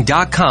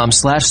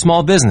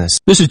rjyoung.com/smallbusiness.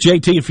 This is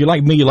JT. If you're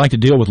like me, you like to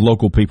deal with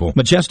local people.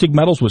 Majestic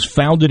Metals was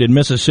founded in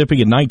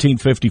Mississippi in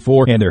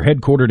 1954, and they're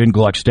headquartered in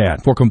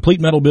Gluckstadt. For complete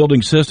metal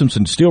building systems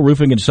and steel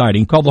roofing and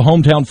siding, call the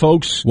hometown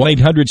folks,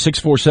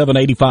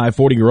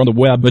 1-800-647-8540, or on the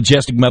web,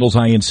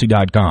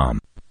 majesticmetalsinc.com.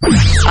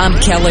 I'm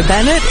Kelly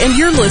Bennett, and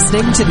you're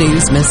listening to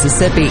News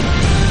Mississippi.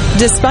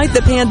 Despite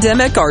the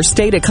pandemic, our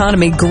state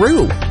economy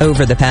grew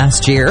over the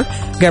past year.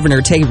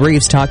 Governor Tate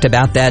Reeves talked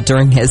about that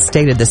during his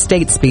State of the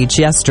State speech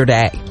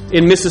yesterday.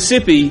 In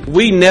Mississippi,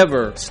 we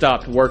never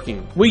stopped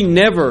working. We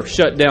never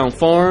shut down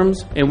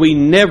farms, and we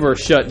never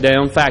shut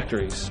down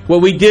factories.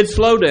 What we did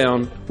slow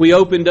down, we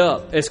opened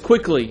up as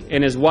quickly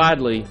and as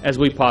widely as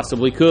we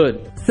possibly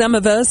could. Some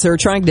of us are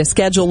trying to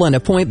schedule an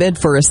appointment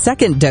for a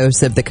second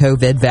dose of the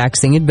COVID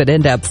vaccine, but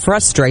end up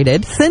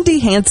frustrated. Cindy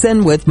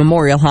Hansen with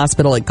Memorial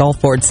Hospital at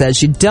Gulfport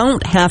says you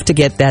don't have to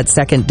get that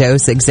second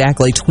dose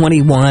exactly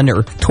 21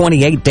 or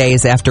 28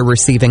 days after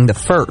receiving the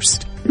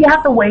first. You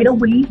have to wait a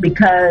week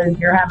because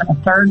you're having a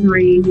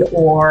surgery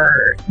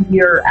or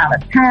you're out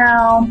of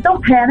town.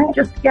 Don't panic.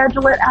 Just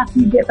schedule it after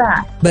you get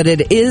back. But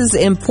it is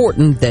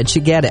important that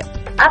you get it.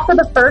 After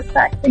the first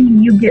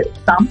vaccine, you get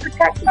some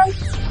protection,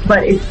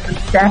 but it's the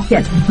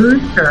second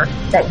booster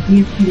that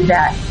gives you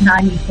that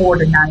 94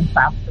 to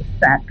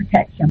 95%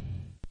 protection.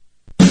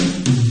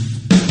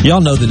 Y'all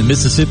know that in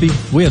Mississippi,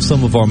 we have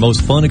some of our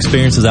most fun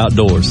experiences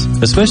outdoors,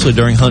 especially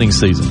during hunting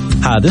season.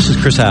 Hi, this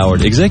is Chris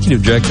Howard,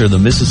 Executive Director of the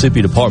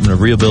Mississippi Department of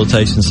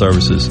Rehabilitation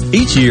Services.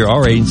 Each year,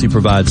 our agency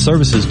provides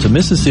services to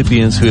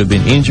Mississippians who have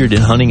been injured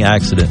in hunting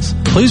accidents.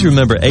 Please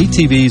remember,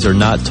 ATVs are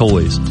not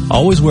toys.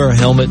 Always wear a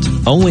helmet,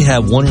 only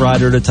have one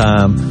rider at a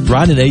time,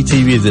 ride an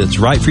ATV that's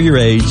right for your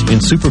age,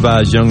 and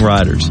supervise young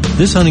riders.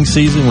 This hunting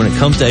season, when it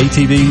comes to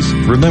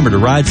ATVs, remember to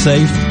ride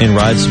safe and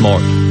ride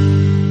smart.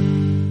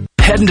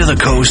 Heading to the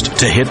coast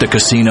to hit the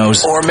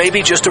casinos, or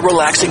maybe just a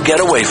relaxing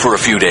getaway for a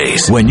few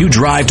days. When you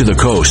drive to the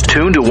coast,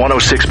 tune to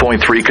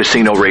 106.3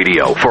 Casino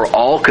Radio for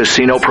all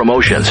casino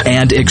promotions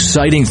and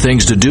exciting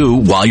things to do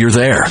while you're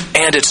there.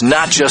 And it's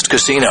not just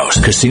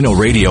casinos. Casino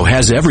Radio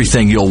has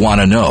everything you'll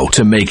want to know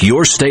to make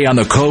your stay on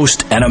the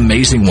coast an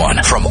amazing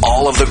one. From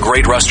all of the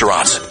great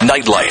restaurants,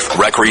 nightlife,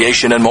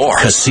 recreation, and more,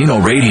 Casino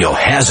Radio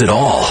has it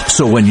all.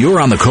 So when you're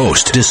on the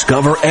coast,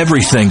 discover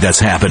everything that's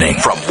happening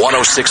from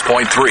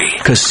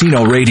 106.3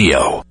 Casino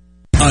Radio.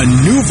 A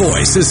new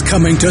voice is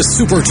coming to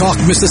Super Talk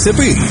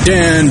Mississippi.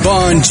 Dan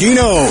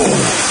Bongino.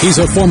 He's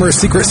a former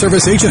Secret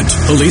Service agent,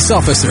 police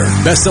officer,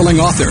 best-selling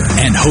author,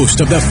 and host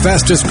of the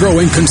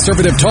fastest-growing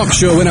conservative talk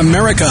show in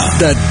America,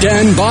 The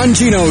Dan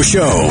Bongino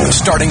Show.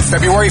 Starting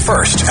February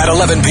 1st at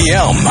 11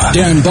 p.m.,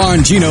 Dan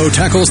Bongino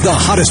tackles the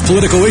hottest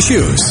political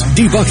issues,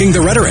 debunking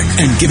the rhetoric,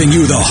 and giving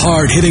you the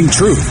hard-hitting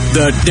truth.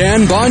 The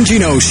Dan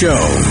Bongino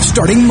Show.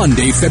 Starting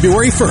Monday,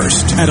 February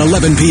 1st at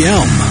 11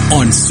 p.m.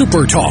 on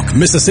Super Talk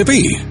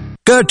Mississippi.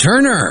 Rebecca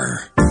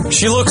Turner.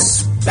 She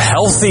looks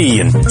healthy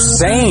and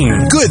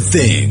sane. Good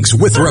Things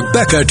with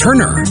Rebecca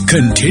Turner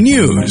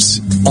continues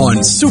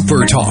on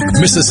Super Talk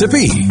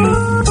Mississippi.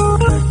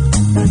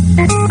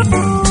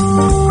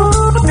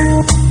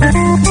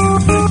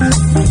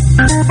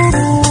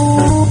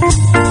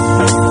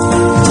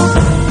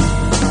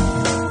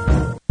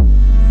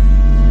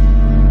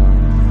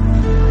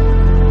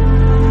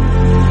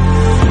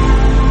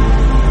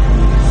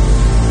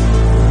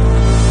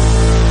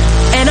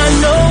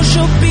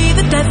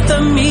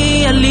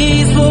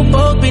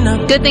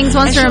 Good Things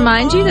wants to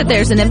remind you that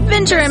there's an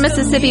adventure in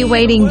Mississippi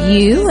waiting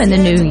you in the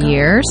new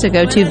year. So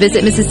go to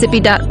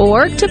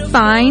visitmississippi.org to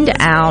find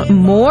out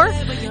more.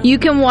 You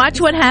can watch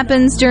what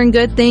happens during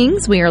Good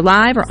Things. We are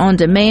live or on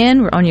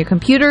demand. We're on your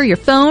computer, your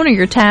phone, or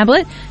your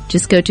tablet.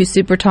 Just go to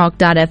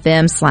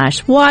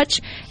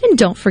supertalk.fm/watch. And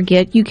don't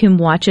forget, you can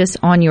watch us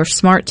on your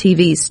smart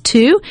TVs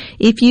too.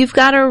 If you've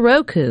got a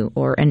Roku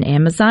or an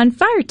Amazon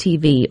Fire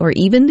TV or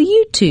even the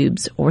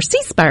YouTubes or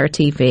C-Spire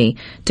TV,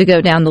 to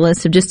go down the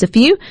list of just a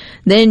few,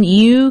 then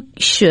you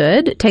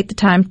should take the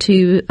time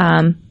to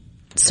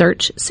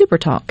search Super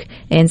Talk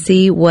and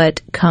see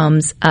what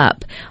comes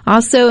up.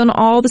 Also, on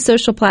all the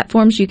social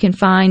platforms, you can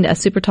find a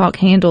Super Talk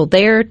handle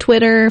there,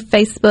 Twitter,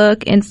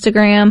 Facebook,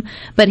 Instagram.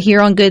 But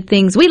here on Good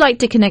Things, we like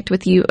to connect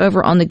with you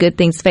over on the Good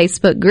Things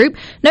Facebook group.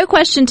 No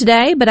question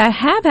today, but I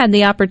have had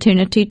the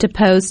opportunity to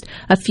post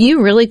a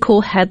few really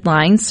cool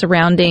headlines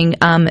surrounding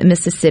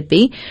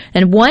Mississippi.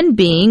 And one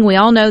being, we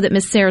all know that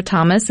Miss Sarah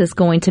Thomas is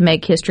going to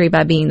make history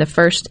by being the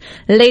first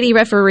lady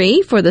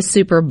referee for the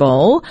Super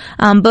Bowl.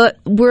 But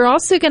we're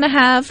also going to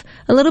have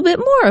a little bit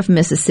more of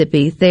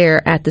Mississippi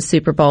there at the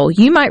Super Bowl.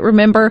 You might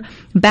remember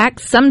back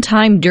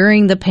sometime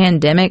during the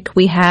pandemic,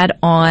 we had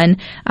on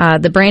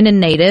the Brandon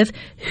native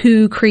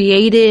who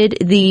created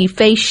the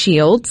face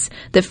shields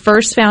that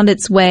first found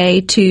its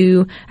way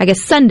to, I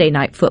guess, Sunday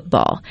Night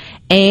Football.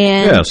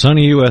 And yeah,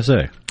 Sunny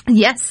USA.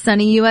 Yes,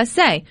 Sunny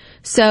USA.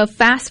 So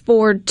fast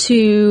forward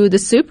to the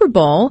Super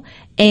Bowl,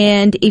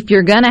 and if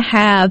you're going to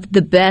have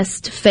the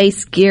best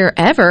face gear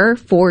ever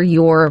for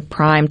your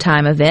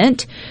primetime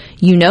event,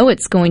 you know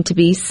it's going to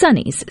be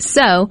Sunny's.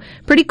 So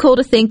pretty cool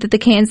to think that the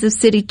Kansas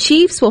City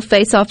Chiefs will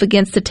face off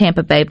against the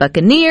Tampa Bay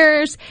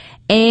Buccaneers,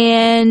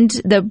 and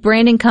the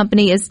Brandon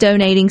Company is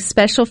donating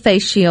special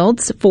face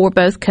shields for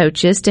both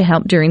coaches to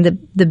help during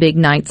the big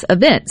night's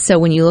event. So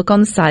when you look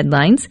on the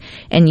sidelines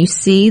and you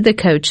see the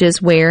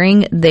coaches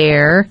wearing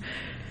their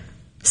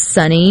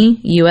Sunny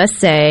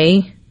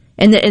USA,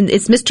 and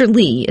it's Mr.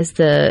 Lee is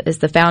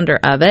the founder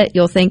of it,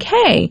 you'll think,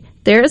 hey,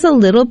 there's a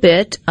little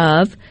bit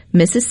of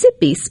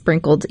Mississippi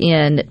sprinkled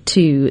in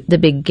to the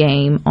big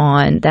game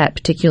on that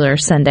particular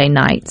Sunday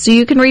night. So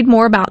you can read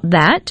more about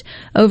that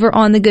over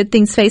on the Good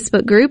Things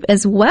Facebook group,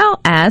 as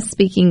well as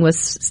sticking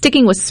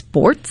with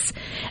sports,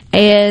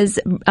 as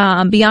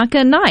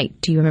Bianca Knight.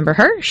 Do you remember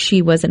her?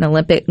 She was an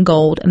Olympic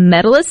gold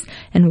medalist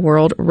and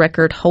world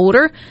record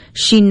holder.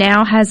 She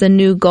now has a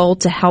new goal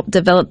to help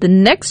develop the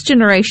next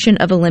generation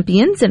of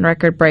Olympians and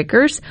record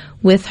breakers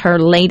with her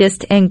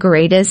latest and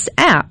greatest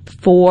app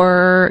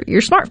for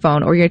your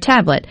smartphone or your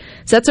tablet.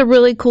 So that's a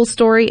really cool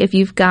story if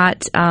you've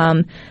got,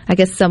 I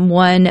guess,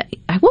 someone,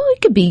 well,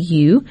 it could be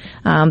you,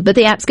 but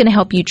the app's going to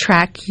help you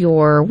track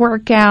your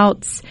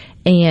workouts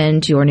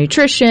and your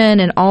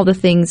nutrition and all the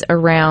things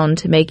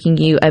around making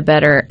you a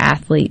better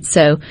athlete.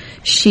 So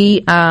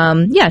she's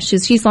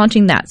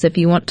launching that. So if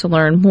you want to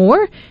learn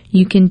more,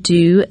 you can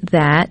do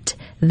that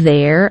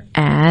there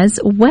as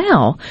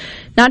well.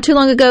 Not too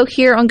long ago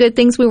here on Good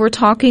Things, we were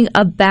talking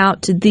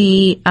about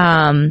the,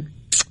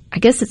 I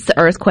guess it's the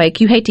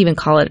earthquake. You hate to even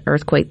call it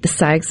earthquake, the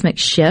seismic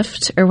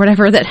shift or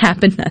whatever that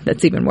happened.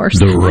 That's even worse.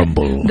 The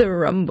rumble. The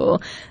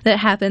rumble that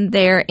happened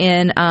there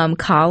in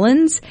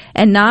Collins.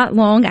 And not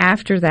long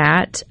after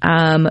that,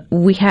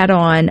 we had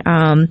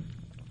on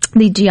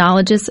the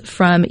geologist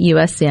from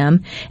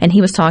USM, and he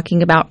was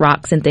talking about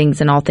rocks and things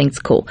and all things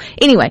cool.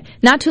 Anyway,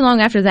 not too long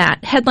after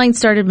that, headlines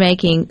started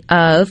making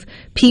of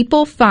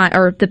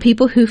the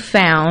people who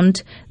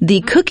found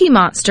the Cookie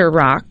Monster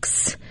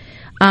rocks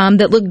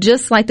that look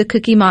just like the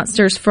Cookie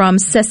Monsters from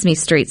Sesame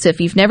Street. So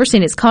if you've never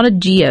seen it, it's called a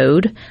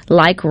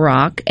geode-like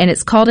rock, and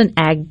it's called an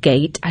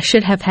agate. I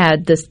should have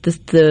had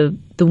the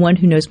one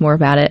who knows more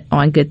about it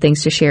on Good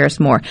Things to share us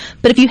more.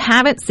 But if you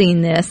haven't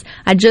seen this,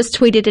 I just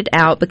tweeted it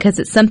out because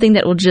it's something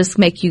that will just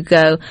make you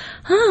go,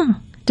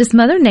 does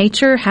Mother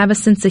Nature have a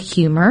sense of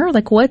humor?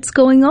 Like, what's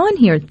going on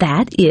here?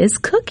 That is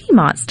Cookie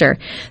Monster.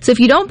 So if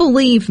you don't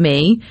believe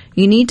me,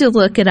 you need to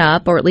look it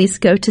up or at least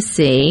go to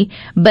see.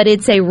 But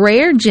it's a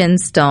rare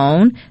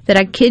gemstone that,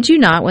 I kid you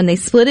not, when they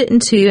split it in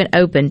two and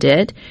opened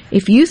it,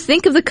 if you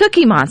think of the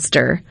Cookie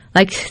Monster,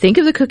 think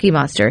of the Cookie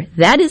Monster.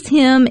 That is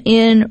him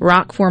in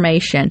rock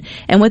formation.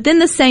 And within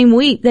the same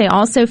week, they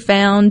also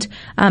found,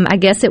 I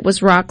guess it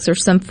was rocks or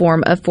some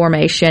form of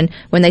formation.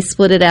 When they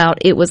split it out,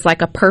 it was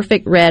like a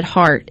perfect red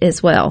heart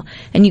as well.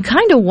 And you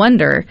kind of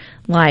wonder,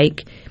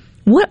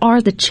 what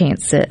are the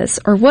chances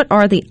or what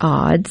are the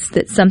odds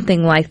that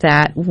something like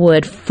that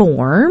would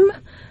form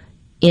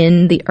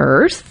in the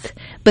earth?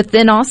 But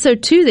then also,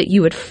 too, that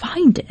you would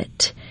find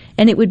it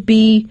and it would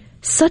be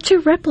such a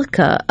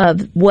replica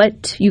of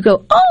what you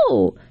go,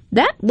 oh,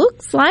 that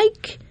looks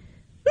like,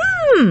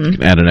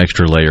 Add an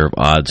extra layer of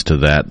odds to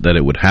that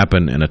it would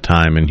happen in a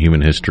time in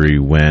human history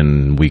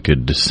when we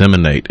could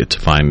disseminate its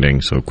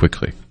findings so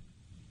quickly.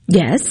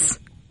 Yes,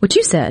 what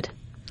you said.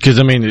 Because,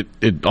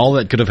 all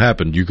that could have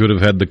happened. You could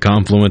have had the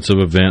confluence of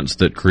events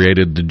that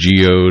created the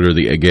geode or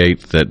the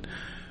agate that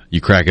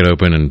you crack it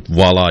open and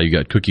voila, you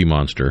got Cookie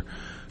Monster.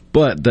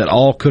 But that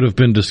all could have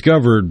been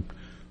discovered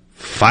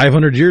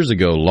 500 years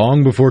ago,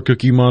 long before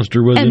Cookie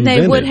Monster was invented.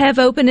 And they would have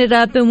opened it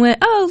up and went,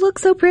 oh, it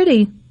looks so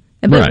pretty.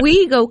 But right.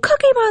 We go,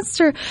 Cookie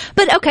Monster.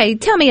 But okay,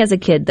 tell me as a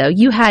kid, though,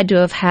 you had to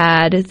have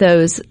had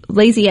those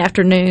lazy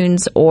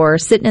afternoons or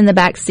sitting in the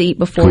back seat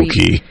before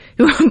you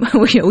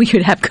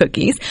would have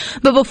cookies,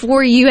 but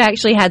before you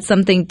actually had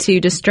something to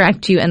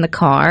distract you in the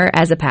car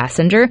as a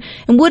passenger.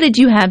 And what did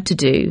you have to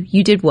do?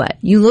 You did what?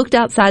 You looked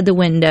outside the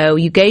window,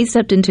 you gazed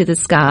up into the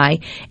sky,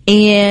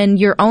 and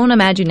your own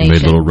imagination.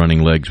 Made little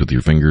running legs with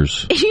your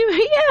fingers.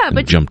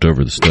 But jumped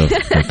over the stuff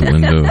out the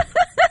window.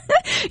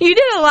 You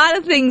did a lot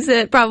of things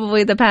that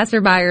probably the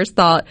passerbyers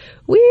thought,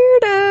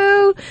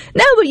 weirdo.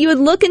 No, but you would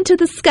look into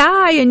the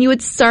sky and you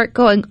would start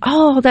going,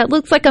 oh, that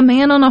looks like a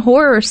man on a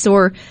horse,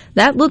 or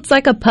that looks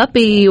like a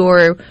puppy,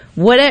 or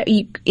whatever.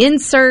 You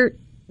insert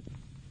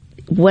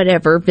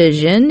whatever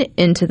vision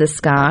into the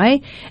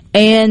sky.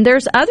 And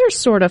there's other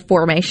sort of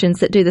formations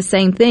that do the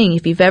same thing.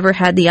 If you've ever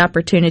had the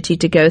opportunity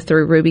to go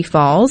through Ruby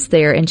Falls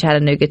there in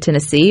Chattanooga,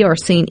 Tennessee, or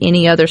seen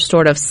any other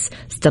sort of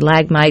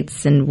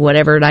stalagmites and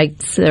whatever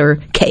nights or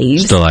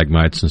caves.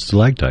 Stalagmites and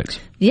stalactites.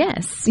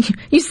 Yes.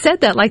 You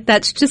said that like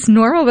that's just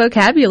normal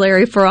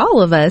vocabulary for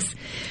all of us.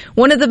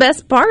 One of the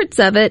best parts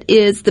of it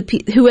is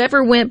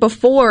whoever went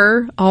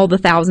before all the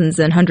thousands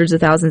and hundreds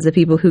of thousands of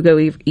people who go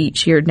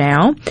each year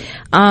now,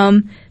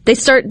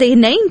 they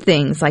name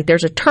things like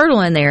there's a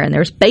turtle in there and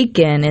there's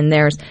bacon and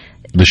there's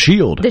the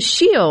shield.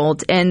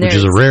 And which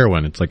is a rare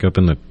one. It's like up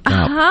in the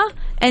top.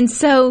 And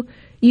so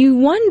you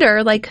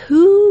wonder,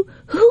 who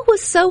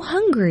was so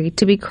hungry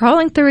to be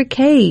crawling through a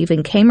cave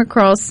and came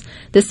across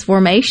this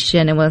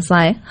formation and was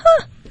like,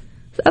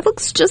 that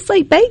looks just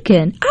like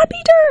bacon. I'd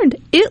be darned.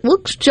 It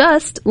looks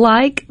just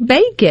like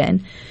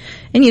bacon.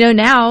 And,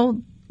 now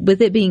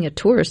with it being a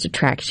tourist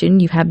attraction,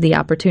 you have the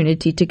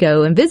opportunity to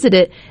go and visit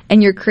it,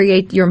 and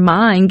your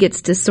mind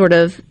gets to sort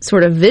of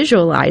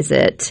visualize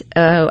it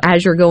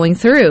as you're going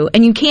through.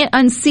 And you can't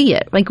unsee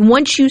it.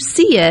 Once you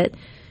see it,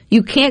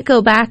 you can't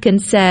go back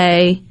and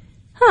say,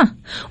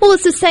 Well,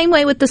 it's the same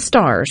way with the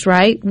stars,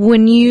 right?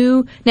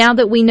 Now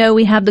that we know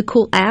we have the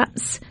cool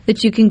apps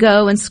that you can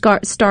go and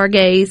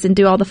stargaze and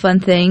do all the fun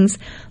things,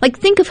 like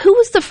think of who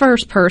was the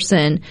first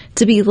person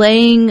to be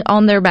laying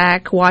on their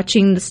back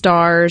watching the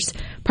stars,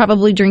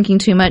 probably drinking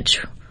too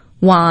much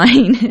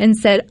wine, and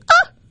said,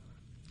 "Oh,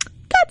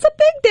 that's a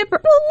Big Dipper.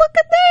 Well, look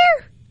at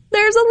there.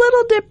 There's a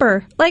Little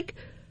Dipper." Like,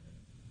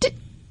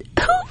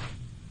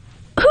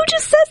 who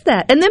just says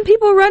that? And then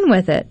people run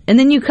with it. And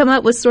then you come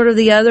up with sort of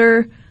the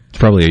other... It's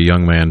probably a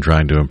young man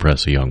trying to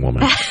impress a young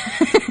woman.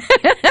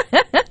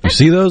 You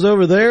see those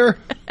over there?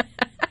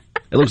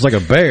 It looks like a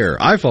bear.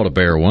 I fought a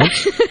bear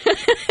once. But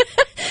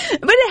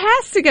it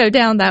has to go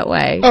down that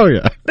way. Oh,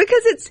 yeah.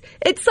 Because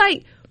it's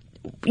like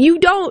you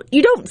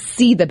don't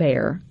see the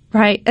bear,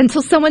 right?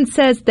 Until someone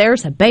says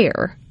there's a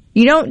bear.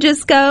 You don't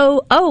just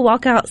go, oh,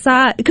 walk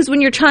outside. Because when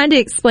you're trying to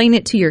explain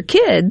it to your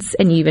kids,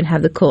 and you even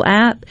have the cool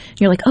app,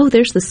 you're like, oh,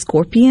 there's the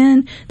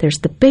scorpion, there's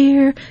the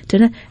bear,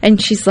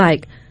 and she's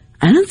like,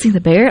 I don't see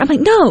the bear. I'm like,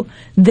 no,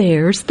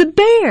 there's the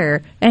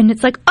bear. And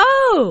it's like,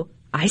 oh,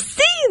 I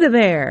see the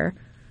bear.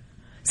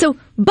 So,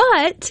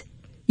 but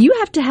you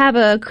have to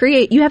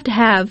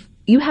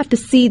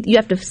see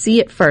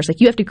it first.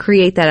 Like, you have to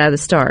create that out of the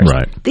stars.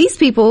 Right. These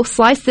people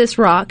sliced this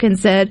rock and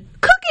said,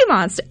 Cookie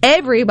Monster.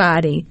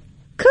 Everybody.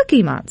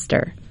 Cookie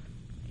Monster.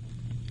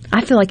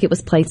 I feel like it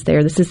was placed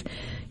there. This is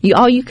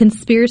all you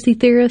conspiracy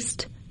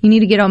theorists, you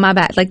need to get on my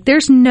back. Like,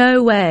 there's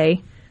no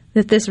way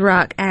that this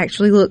rock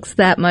actually looks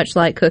that much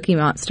like Cookie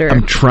Monster.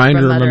 I'm trying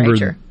to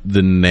remember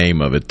the name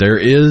of it. There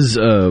is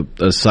a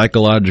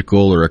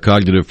psychological or a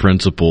cognitive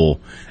principle,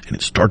 and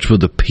it starts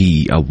with a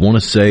P. I want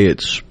to say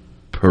it's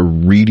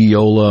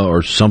Pareidola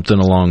or something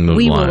along those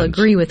lines. We will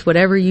agree with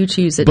whatever you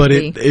choose it to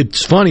be. But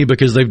it's funny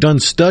because they've done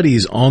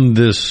studies on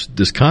this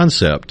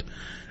concept.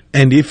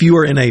 And if you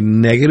are in a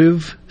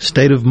negative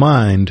state of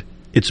mind,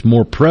 it's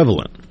more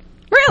prevalent.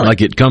 Really?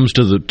 Like, it comes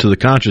to the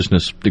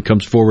consciousness, it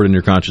comes forward in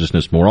your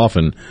consciousness more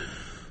often.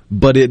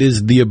 But it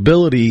is the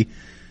ability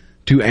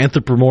to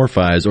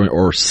anthropomorphize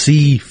or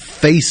see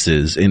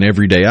faces in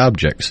everyday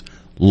objects,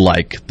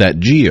 like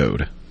that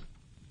geode.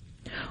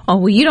 Oh,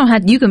 well,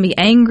 you can be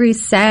angry,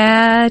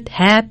 sad,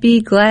 happy,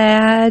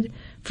 glad,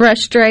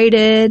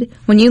 frustrated.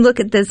 When you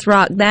look at this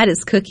rock, that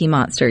is Cookie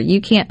Monster.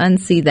 You can't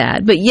unsee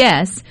that. But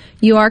yes,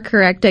 you are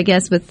correct, I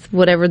guess, with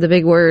whatever the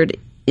big word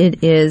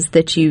it is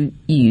that you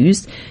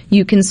use.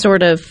 You can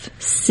sort of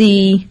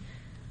see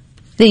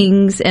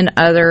things and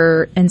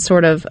other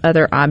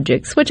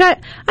objects, which I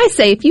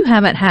say, if you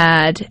haven't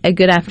had a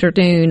good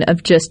afternoon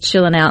of just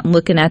chilling out and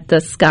looking at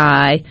the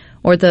sky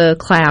or the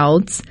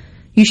clouds,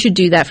 you should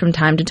do that from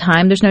time to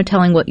time. There's no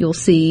telling what you'll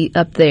see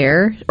up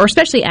there, or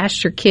especially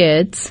ask your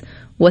kids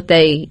what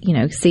they,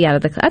 see out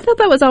of the... I thought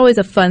that was always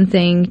a fun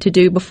thing to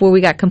do before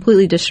we got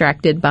completely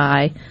distracted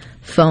by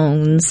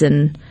phones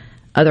and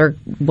other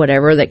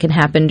whatever that can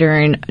happen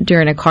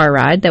during a car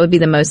ride. That would be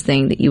the most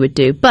thing that you would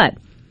do. But,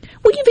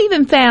 well, you've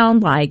even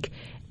found, like,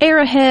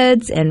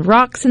 arrowheads and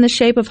rocks in the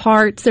shape of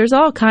hearts. There's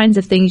all kinds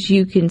of things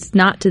you can,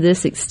 not to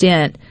this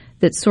extent,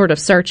 that's sort of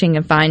searching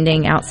and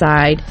finding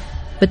outside.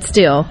 But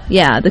still,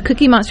 yeah, the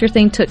Cookie Monster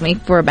thing took me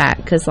for a back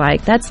because,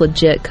 like, that's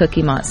legit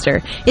Cookie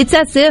Monster. It's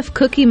as if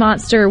Cookie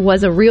Monster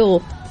was a real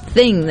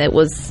thing that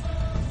was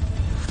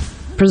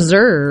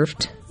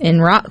preserved in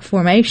rock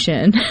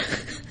formation.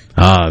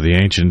 The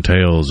ancient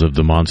tales of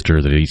the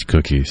monster that eats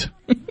cookies.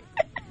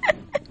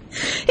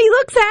 He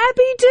looks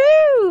happy,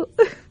 too.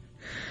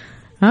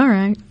 All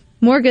right.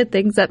 More good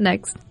things up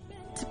next.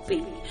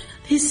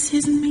 This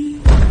is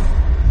me.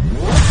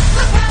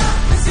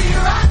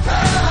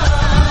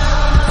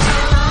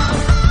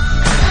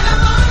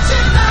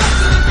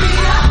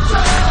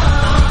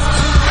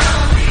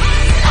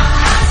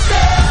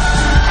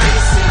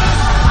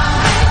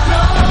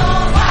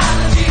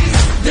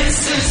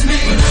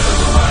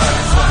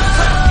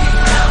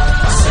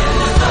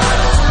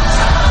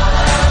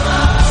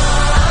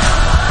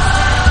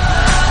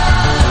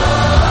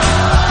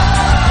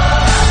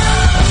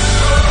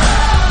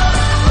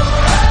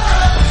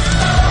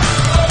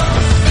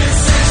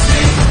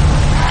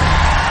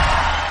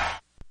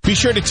 Be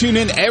sure to tune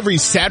in every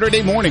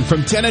Saturday morning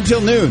from 10 until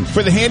noon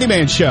for The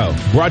Handyman Show.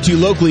 Brought to you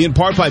locally in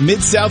part by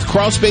Mid-South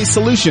Crawl Space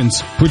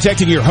Solutions.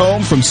 Protecting your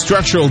home from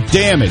structural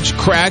damage,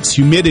 cracks,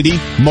 humidity,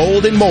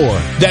 mold, and more.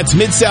 That's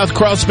Mid-South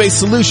Crawl Space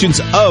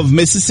Solutions of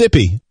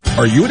Mississippi.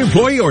 Are you an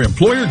employee or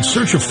employer in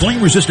search of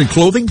flame-resistant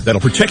clothing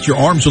that'll protect your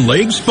arms and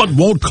legs but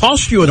won't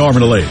cost you an arm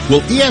and a leg? Well,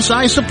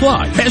 ESI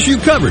Supply has you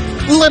covered,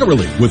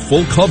 literally, with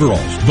full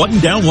coveralls,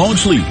 button-down long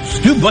sleeves,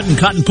 2-button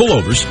cotton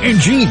pullovers, and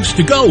jeans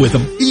to go with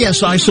them.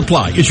 ESI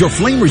Supply is your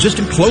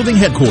flame-resistant clothing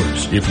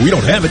headquarters. If we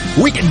don't have it,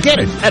 we can get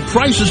it at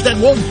prices that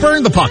won't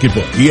burn the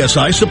pocketbook.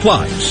 ESI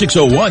Supply,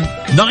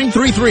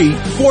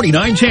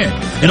 601-933-4910,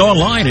 and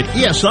online at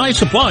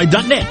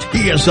esisupply.net.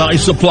 ESI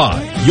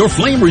Supply, your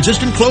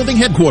flame-resistant clothing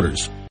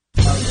headquarters.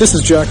 This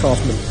is Jack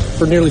Hoffman.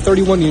 For nearly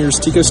 31 years,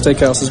 Tico's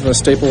Steakhouse has been a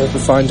staple of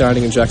fine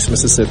dining in Jackson,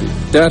 Mississippi.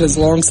 Dad has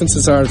long since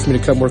desired for me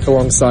to come work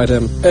alongside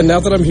him, and now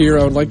that I'm here,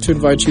 I would like to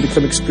invite you to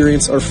come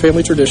experience our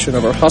family tradition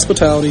of our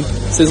hospitality,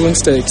 sizzling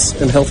steaks,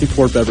 and healthy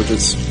poured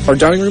beverages. Our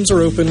dining rooms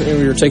are open, and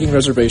we are taking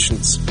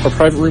reservations. Our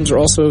private rooms are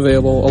also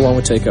available, along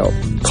with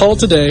takeout. Call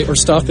today or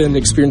stop in to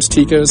experience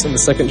Tico's in the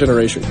second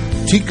generation.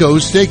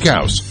 Tico's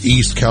Steakhouse,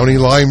 East County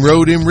Line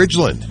Road in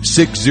Ridgeland,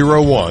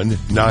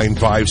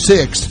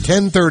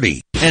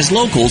 601-956-1030. As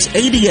locals,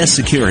 ADS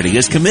Security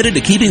is committed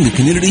to keeping the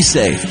community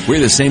safe.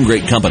 We're the same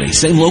great company,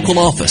 same local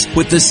office,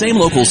 with the same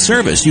local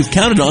service you've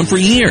counted on for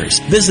years.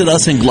 Visit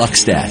us in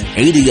Gluckstadt.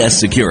 ADS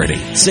Security,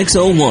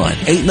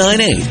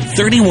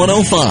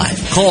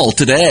 601-898-3105. Call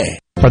today.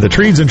 Are the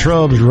trees and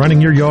shrubs running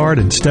your yard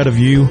instead of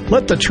you?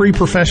 Let the tree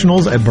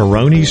professionals at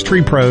Barone's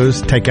Tree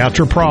Pros take out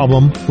your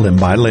problem limb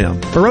by limb.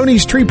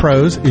 Barone's Tree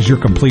Pros is your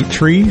complete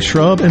tree,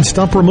 shrub, and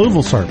stump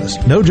removal service.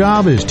 No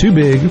job is too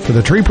big for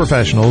the tree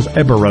professionals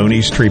at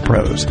Barone's Tree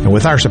Pros. And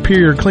with our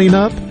superior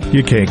cleanup,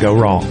 you can't go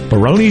wrong.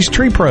 Barone's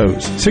Tree Pros,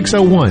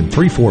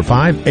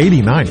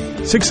 601-345-8090.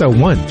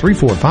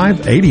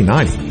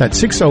 601-345-8090.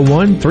 That's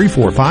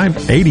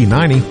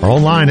 601-345-8090. Or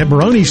online at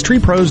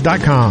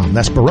baronestreepros.com.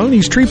 That's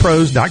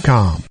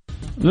baronestreepros.com.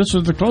 This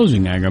is the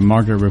closing agri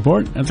market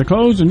report. At the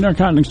close of New York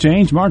Cotton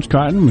Exchange, March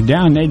cotton was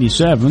down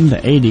 87 to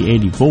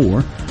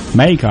 80.84.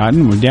 May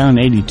cotton was down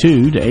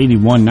 82 to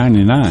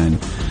 81.99.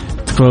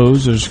 At the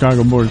close of the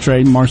Chicago Board of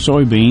Trade, March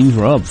soybeans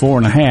were up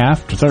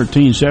 4.5 to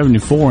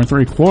 13.74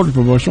 3/4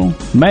 per bushel.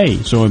 May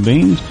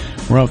soybeans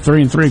were up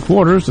 3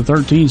 3/4 to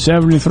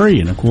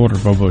 13.73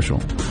 1/4 per bushel.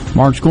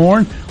 March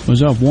corn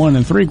was up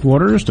 1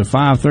 3/4 to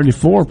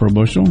 5.34 per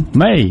bushel.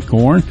 May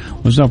corn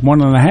was up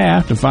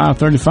 1.5 to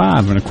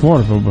 5.35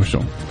 1/4 per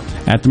bushel.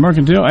 At the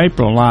mercantile,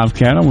 April live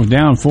cattle was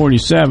down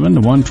 47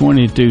 to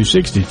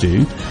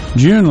 122.62.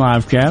 June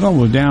live cattle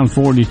was down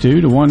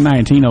 42 to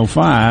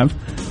 119.05.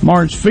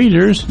 March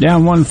feeders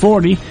down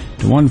 140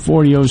 to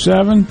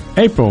 140.07.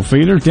 April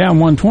feeders down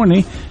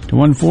 120 to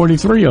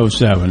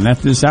 143.07.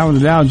 At this hour, the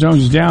Dow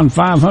Jones is down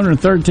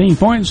 513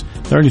 points,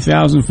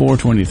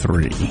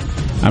 30,423.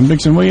 I'm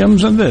Dixon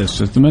Williams, and this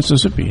is the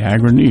Mississippi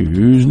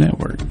Agri-News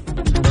Network.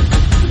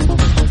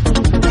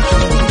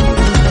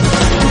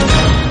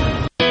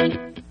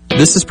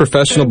 This is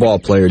professional ball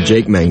player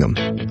Jake Mangum.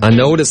 I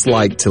know what it's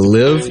like to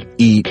live,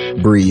 eat,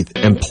 breathe,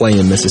 and play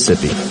in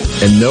Mississippi.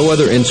 And no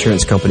other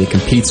insurance company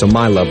competes on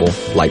my level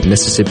like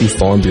Mississippi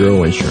Farm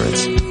Bureau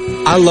Insurance.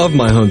 I love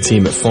my home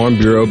team at Farm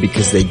Bureau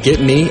because they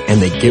get me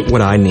and they get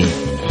what I need.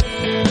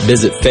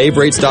 Visit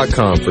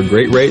favrates.com for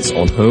great rates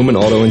on home and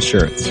auto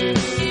insurance.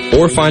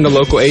 Or find a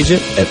local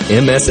agent at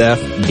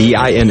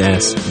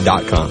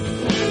msfbins.com.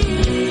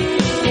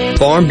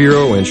 Farm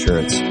Bureau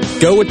Insurance.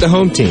 Go with the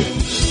home team.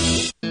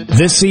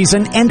 This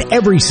season and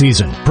every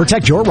season,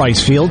 protect your rice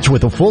fields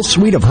with a full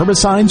suite of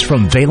herbicides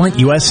from Valent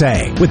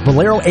USA. With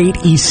Bolero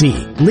 8 EC,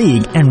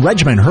 League, and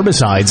Regiment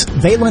herbicides,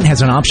 Valent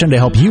has an option to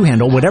help you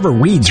handle whatever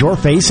weeds you're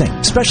facing.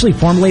 Specially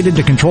formulated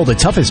to control the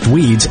toughest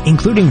weeds,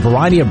 including a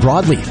variety of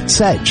broadleaf,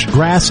 sedge,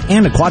 grass,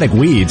 and aquatic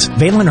weeds,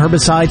 Valent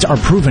herbicides are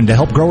proven to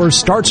help growers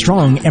start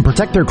strong and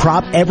protect their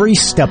crop every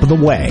step of the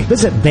way.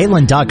 Visit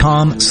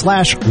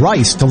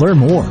Valent.com/rice to learn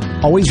more.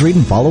 Always read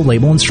and follow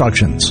label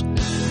instructions.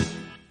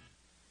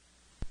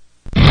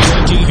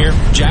 Here,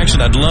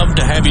 Jackson, I'd love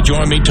to have you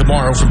join me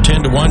tomorrow from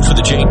 10 to 1 for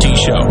the JT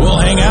Show. We'll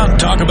hang out and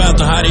talk about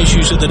the hot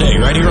issues of the day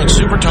right here on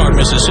Super Talk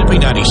Mississippi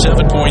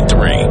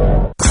 97.3.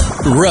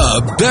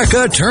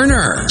 Rebecca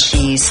Turner.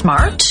 She's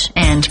smart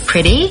and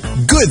pretty.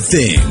 Good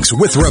Things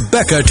with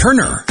Rebecca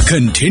Turner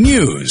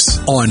continues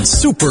on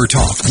Super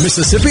Talk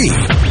Mississippi.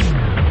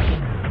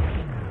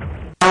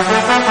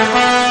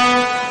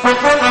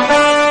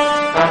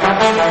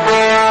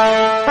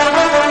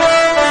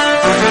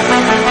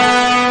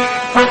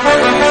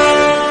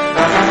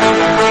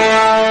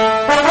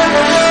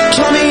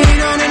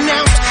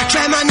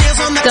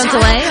 Don't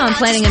delay on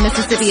planning a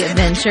Mississippi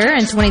adventure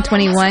in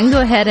 2021. Go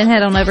ahead and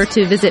head on over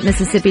to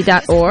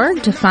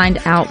visitmississippi.org to find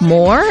out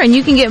more. And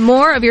you can get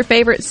more of your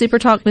favorite Super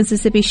Talk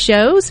Mississippi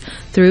shows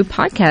through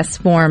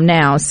podcast form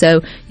now.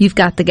 So you've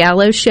got the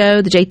Gallo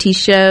Show, the JT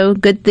Show,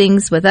 Good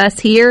Things with us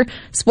here,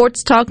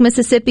 Sports Talk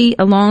Mississippi,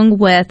 along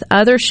with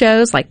other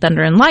shows like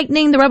Thunder and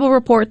Lightning, The Rebel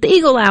Report, The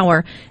Eagle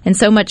Hour, and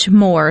so much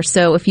more.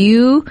 So if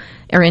you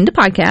are into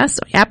podcasts,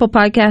 Apple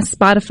Podcasts,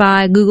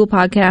 Spotify, Google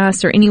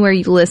Podcasts, or anywhere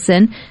you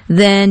listen,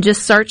 then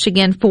just search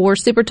again for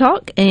Super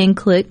Talk and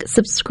click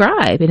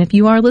subscribe. And if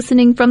you are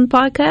listening from the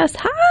podcast,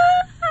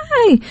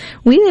 hi!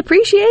 We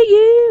appreciate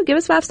you. Give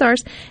us 5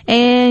 stars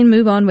and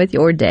move on with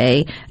your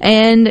day.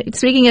 And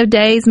speaking of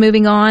days,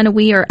 moving on,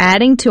 we are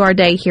adding to our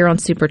day here on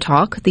Super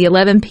Talk, the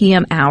 11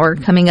 p.m. hour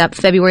coming up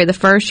February the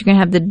 1st. You're going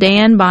to have the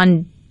Dan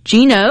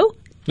Bongino.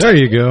 There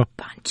you go.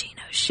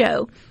 Bongino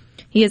Show.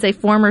 He is a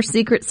former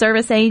Secret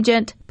Service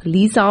agent,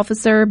 police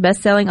officer,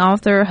 best-selling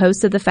author,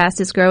 host of the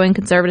fastest-growing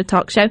conservative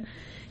talk show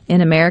in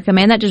America.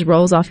 Man, that just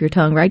rolls off your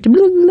tongue, right?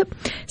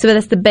 So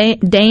that's the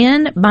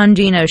Dan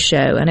Bongino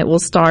Show, and it will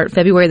start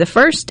February the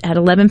 1st at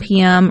 11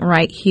 p.m.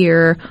 right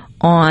here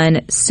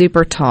on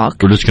Super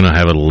Talk. We're just going to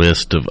have a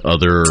list of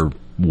other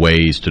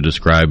ways to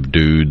describe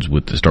dudes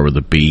to start with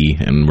a B,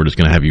 and we're just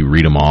going to have you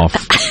read them off.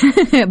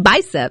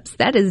 Biceps.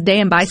 That is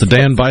Dan Biceps. It's the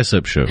Dan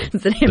Bicep Show.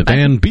 The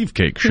Dan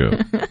Beefcake Show.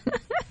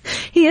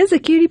 He is a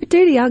cutie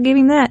patootie, I'll give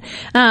him that.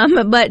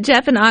 But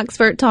Jeff in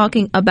Oxford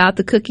talking about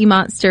the Cookie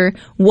Monster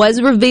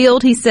was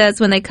revealed, he says,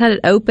 when they cut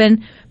it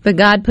open. But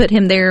God put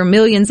him there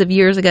millions of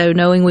years ago,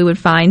 knowing we would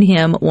find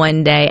him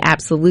one day.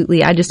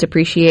 Absolutely. I just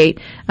appreciate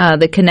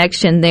the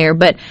connection there.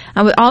 But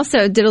I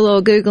also did a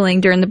little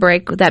Googling during the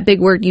break. That big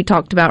word you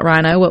talked about,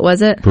 Rhino. What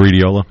was it?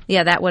 Pareidolia.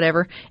 Yeah, that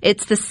whatever.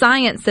 It's the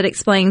science that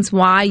explains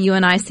why you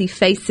and I see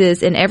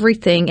faces in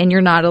everything, and you're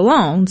not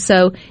alone.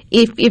 So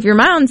if your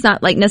mind's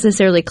not like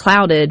necessarily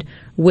clouded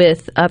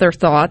with other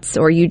thoughts,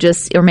 or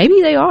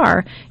maybe they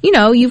are,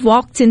 you've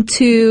walked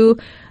into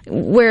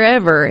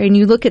wherever and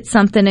you look at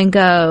something and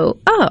go,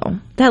 oh,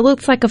 that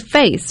looks like a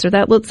face, or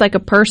that looks like a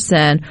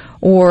person,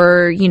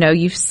 or,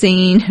 you've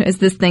seen, as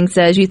this thing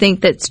says, you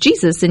think that's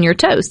Jesus in your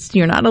toast.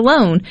 You're not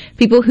alone.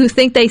 People who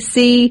think they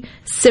see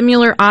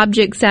similar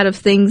objects out of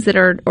things that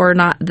are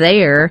not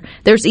there.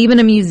 There's even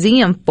a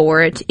museum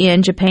for it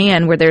in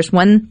Japan where there's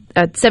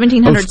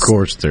 1,700. Of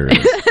course there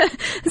is.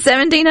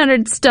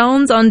 1,700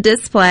 stones on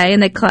display,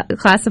 and they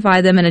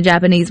classify them in a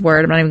Japanese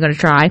word. I'm not even going to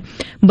try.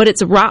 But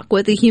it's rock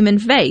with a human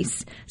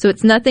face. So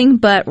it's nothing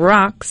but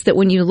rocks that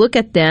when you look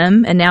at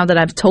them, and now that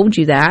I've told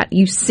you that,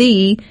 you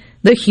see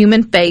the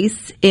human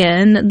face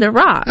in the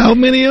rock. How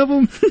many of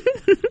them?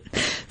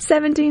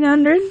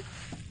 1,700.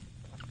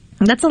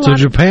 That's a lot. So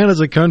Japan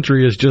as a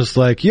country is just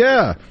like,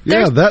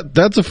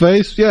 that's a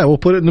face. Yeah, we'll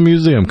put it in the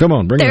museum. Come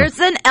on, bring it. There's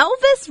an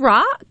Elvis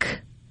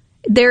rock.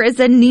 There is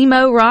a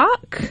Nemo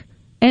rock.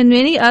 And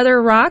many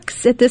other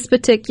rocks at this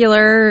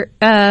particular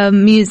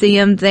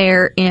museum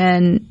there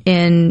in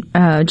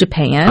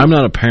Japan. I'm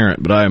not a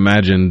parent, but I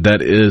imagine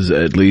that is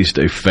at least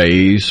a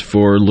phase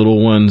for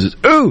little ones.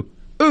 Ooh,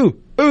 ooh,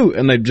 ooh,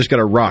 and they've just got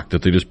a rock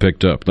that they just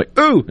picked up. Like,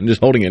 ooh, and just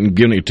holding it and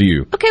giving it to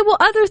you. Okay, well,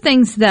 other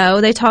things, though.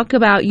 They talk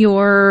about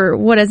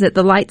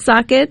the light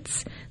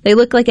sockets. They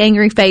look like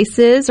angry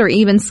faces or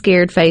even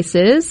scared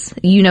faces.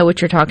 You know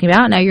what you're talking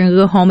about. Now you're going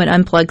to go home and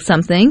unplug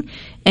something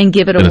and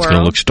give it a whirl. And it's going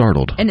to look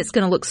startled. And it's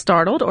going to look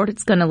startled, or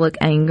it's going to look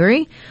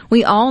angry.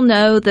 We all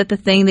know that the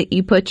thing that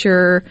you put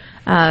your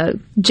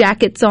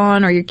jackets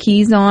on or your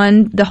keys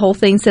on, the whole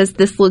thing says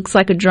this looks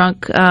like a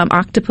drunk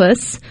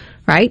octopus,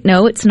 right?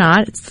 No, it's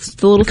not. It's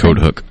the little coat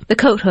hook. The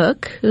coat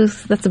hook.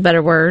 That's a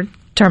better word.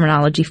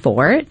 Terminology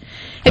for it.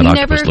 That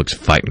octopus looks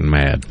fighting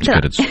mad. It's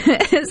ready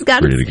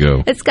to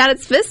go. It's got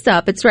its fist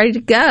up. It's ready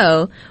to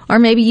go. Or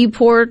maybe you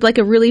poured like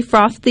a really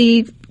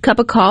frothy cup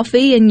of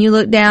coffee and you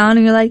look down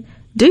and you're like,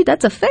 dude,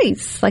 that's a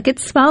face. Like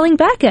it's smiling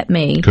back at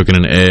me. Cooking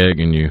an egg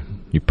and you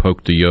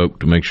poke the yolk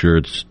to make sure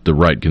it's the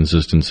right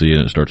consistency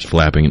and it starts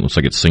flapping. It looks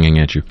like it's singing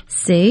at you.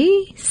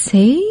 See?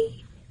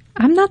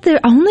 I'm not the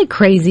only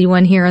crazy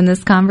one here in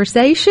this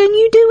conversation.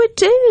 You do it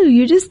too.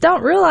 You just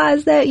don't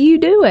realize that you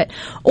do it.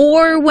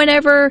 Or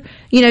whenever,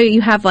 you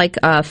have like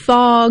a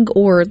fog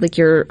or like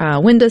your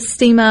windows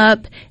steam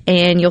up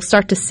and you'll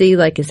start to see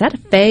like, is that a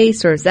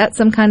face or is that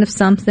some kind of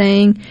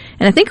something?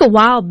 And I think a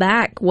while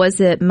back,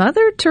 was it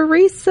Mother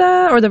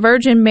Teresa or the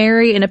Virgin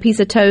Mary in a piece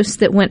of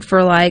toast that went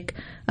for like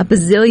 $1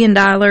 bazillion,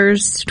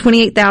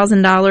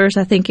 $28,000.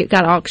 I think it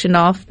got auctioned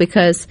off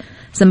because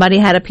somebody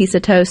had a piece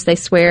of toast they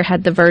swear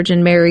had the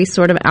Virgin Mary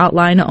sort of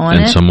outline on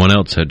it. And someone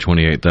else had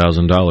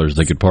 $28,000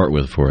 they could part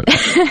with for it.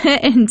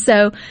 And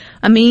so,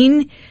 I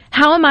mean,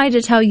 how am I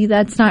to tell you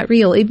that's not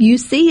real? If you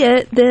see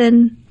it,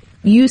 then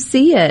you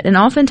see it. And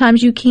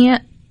oftentimes you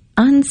can't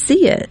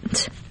unsee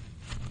it.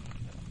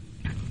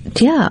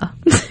 Yeah.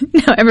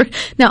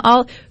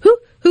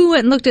 Who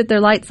went and looked at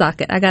their light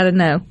socket? I got to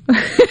know.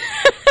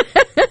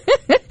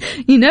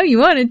 You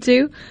wanted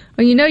to,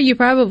 or you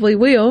probably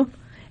will.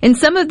 And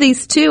some of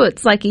these, too,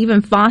 it's like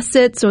even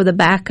faucets or the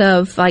back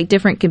of like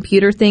different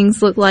computer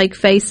things look like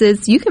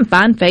faces. You can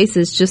find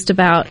faces just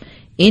about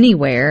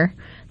anywhere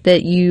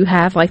that you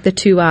have like the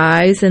two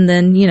eyes and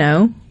then,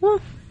 Or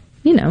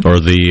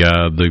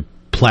the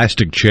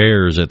plastic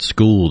chairs at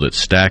school that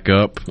stack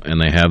up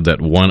and they have that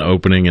one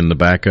opening in the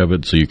back of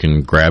it so you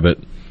can grab it.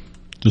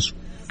 Just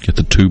get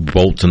the two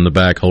bolts in the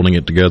back holding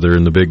it together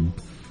and the big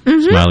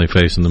smiley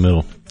face in the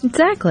middle.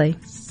 Exactly.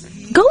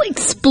 Go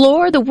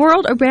explore the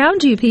world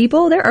around you,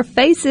 people. There are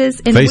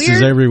faces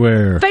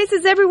everywhere.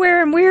 Faces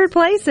everywhere in weird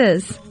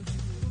places.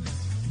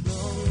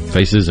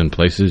 Faces in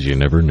places you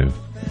never knew.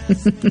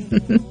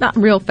 Not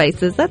real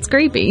faces. That's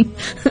creepy.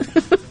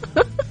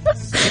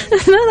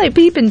 Not like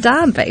peeping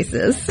Tom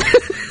faces.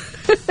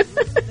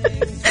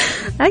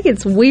 That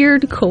gets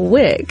weird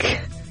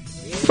quick.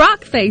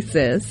 Rock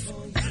faces.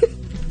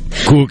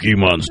 Cookie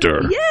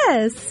Monster.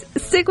 Yes.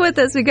 Stick with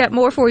us. We got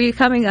more for you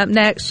coming up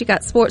next. You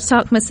got Sports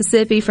Talk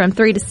Mississippi from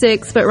 3 to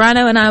 6. But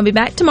Rhino and I will be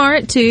back tomorrow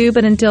at 2.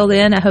 But until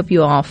then, I hope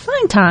you all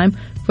find time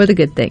for the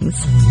good things.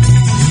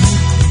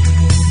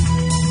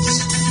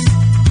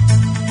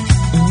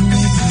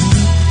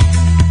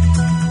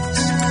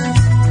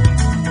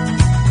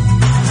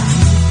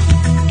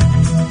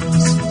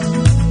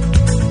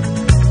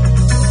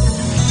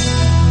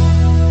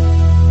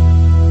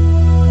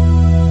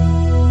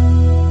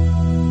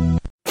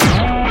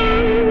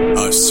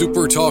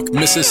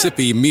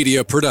 Mississippi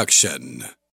Media Production.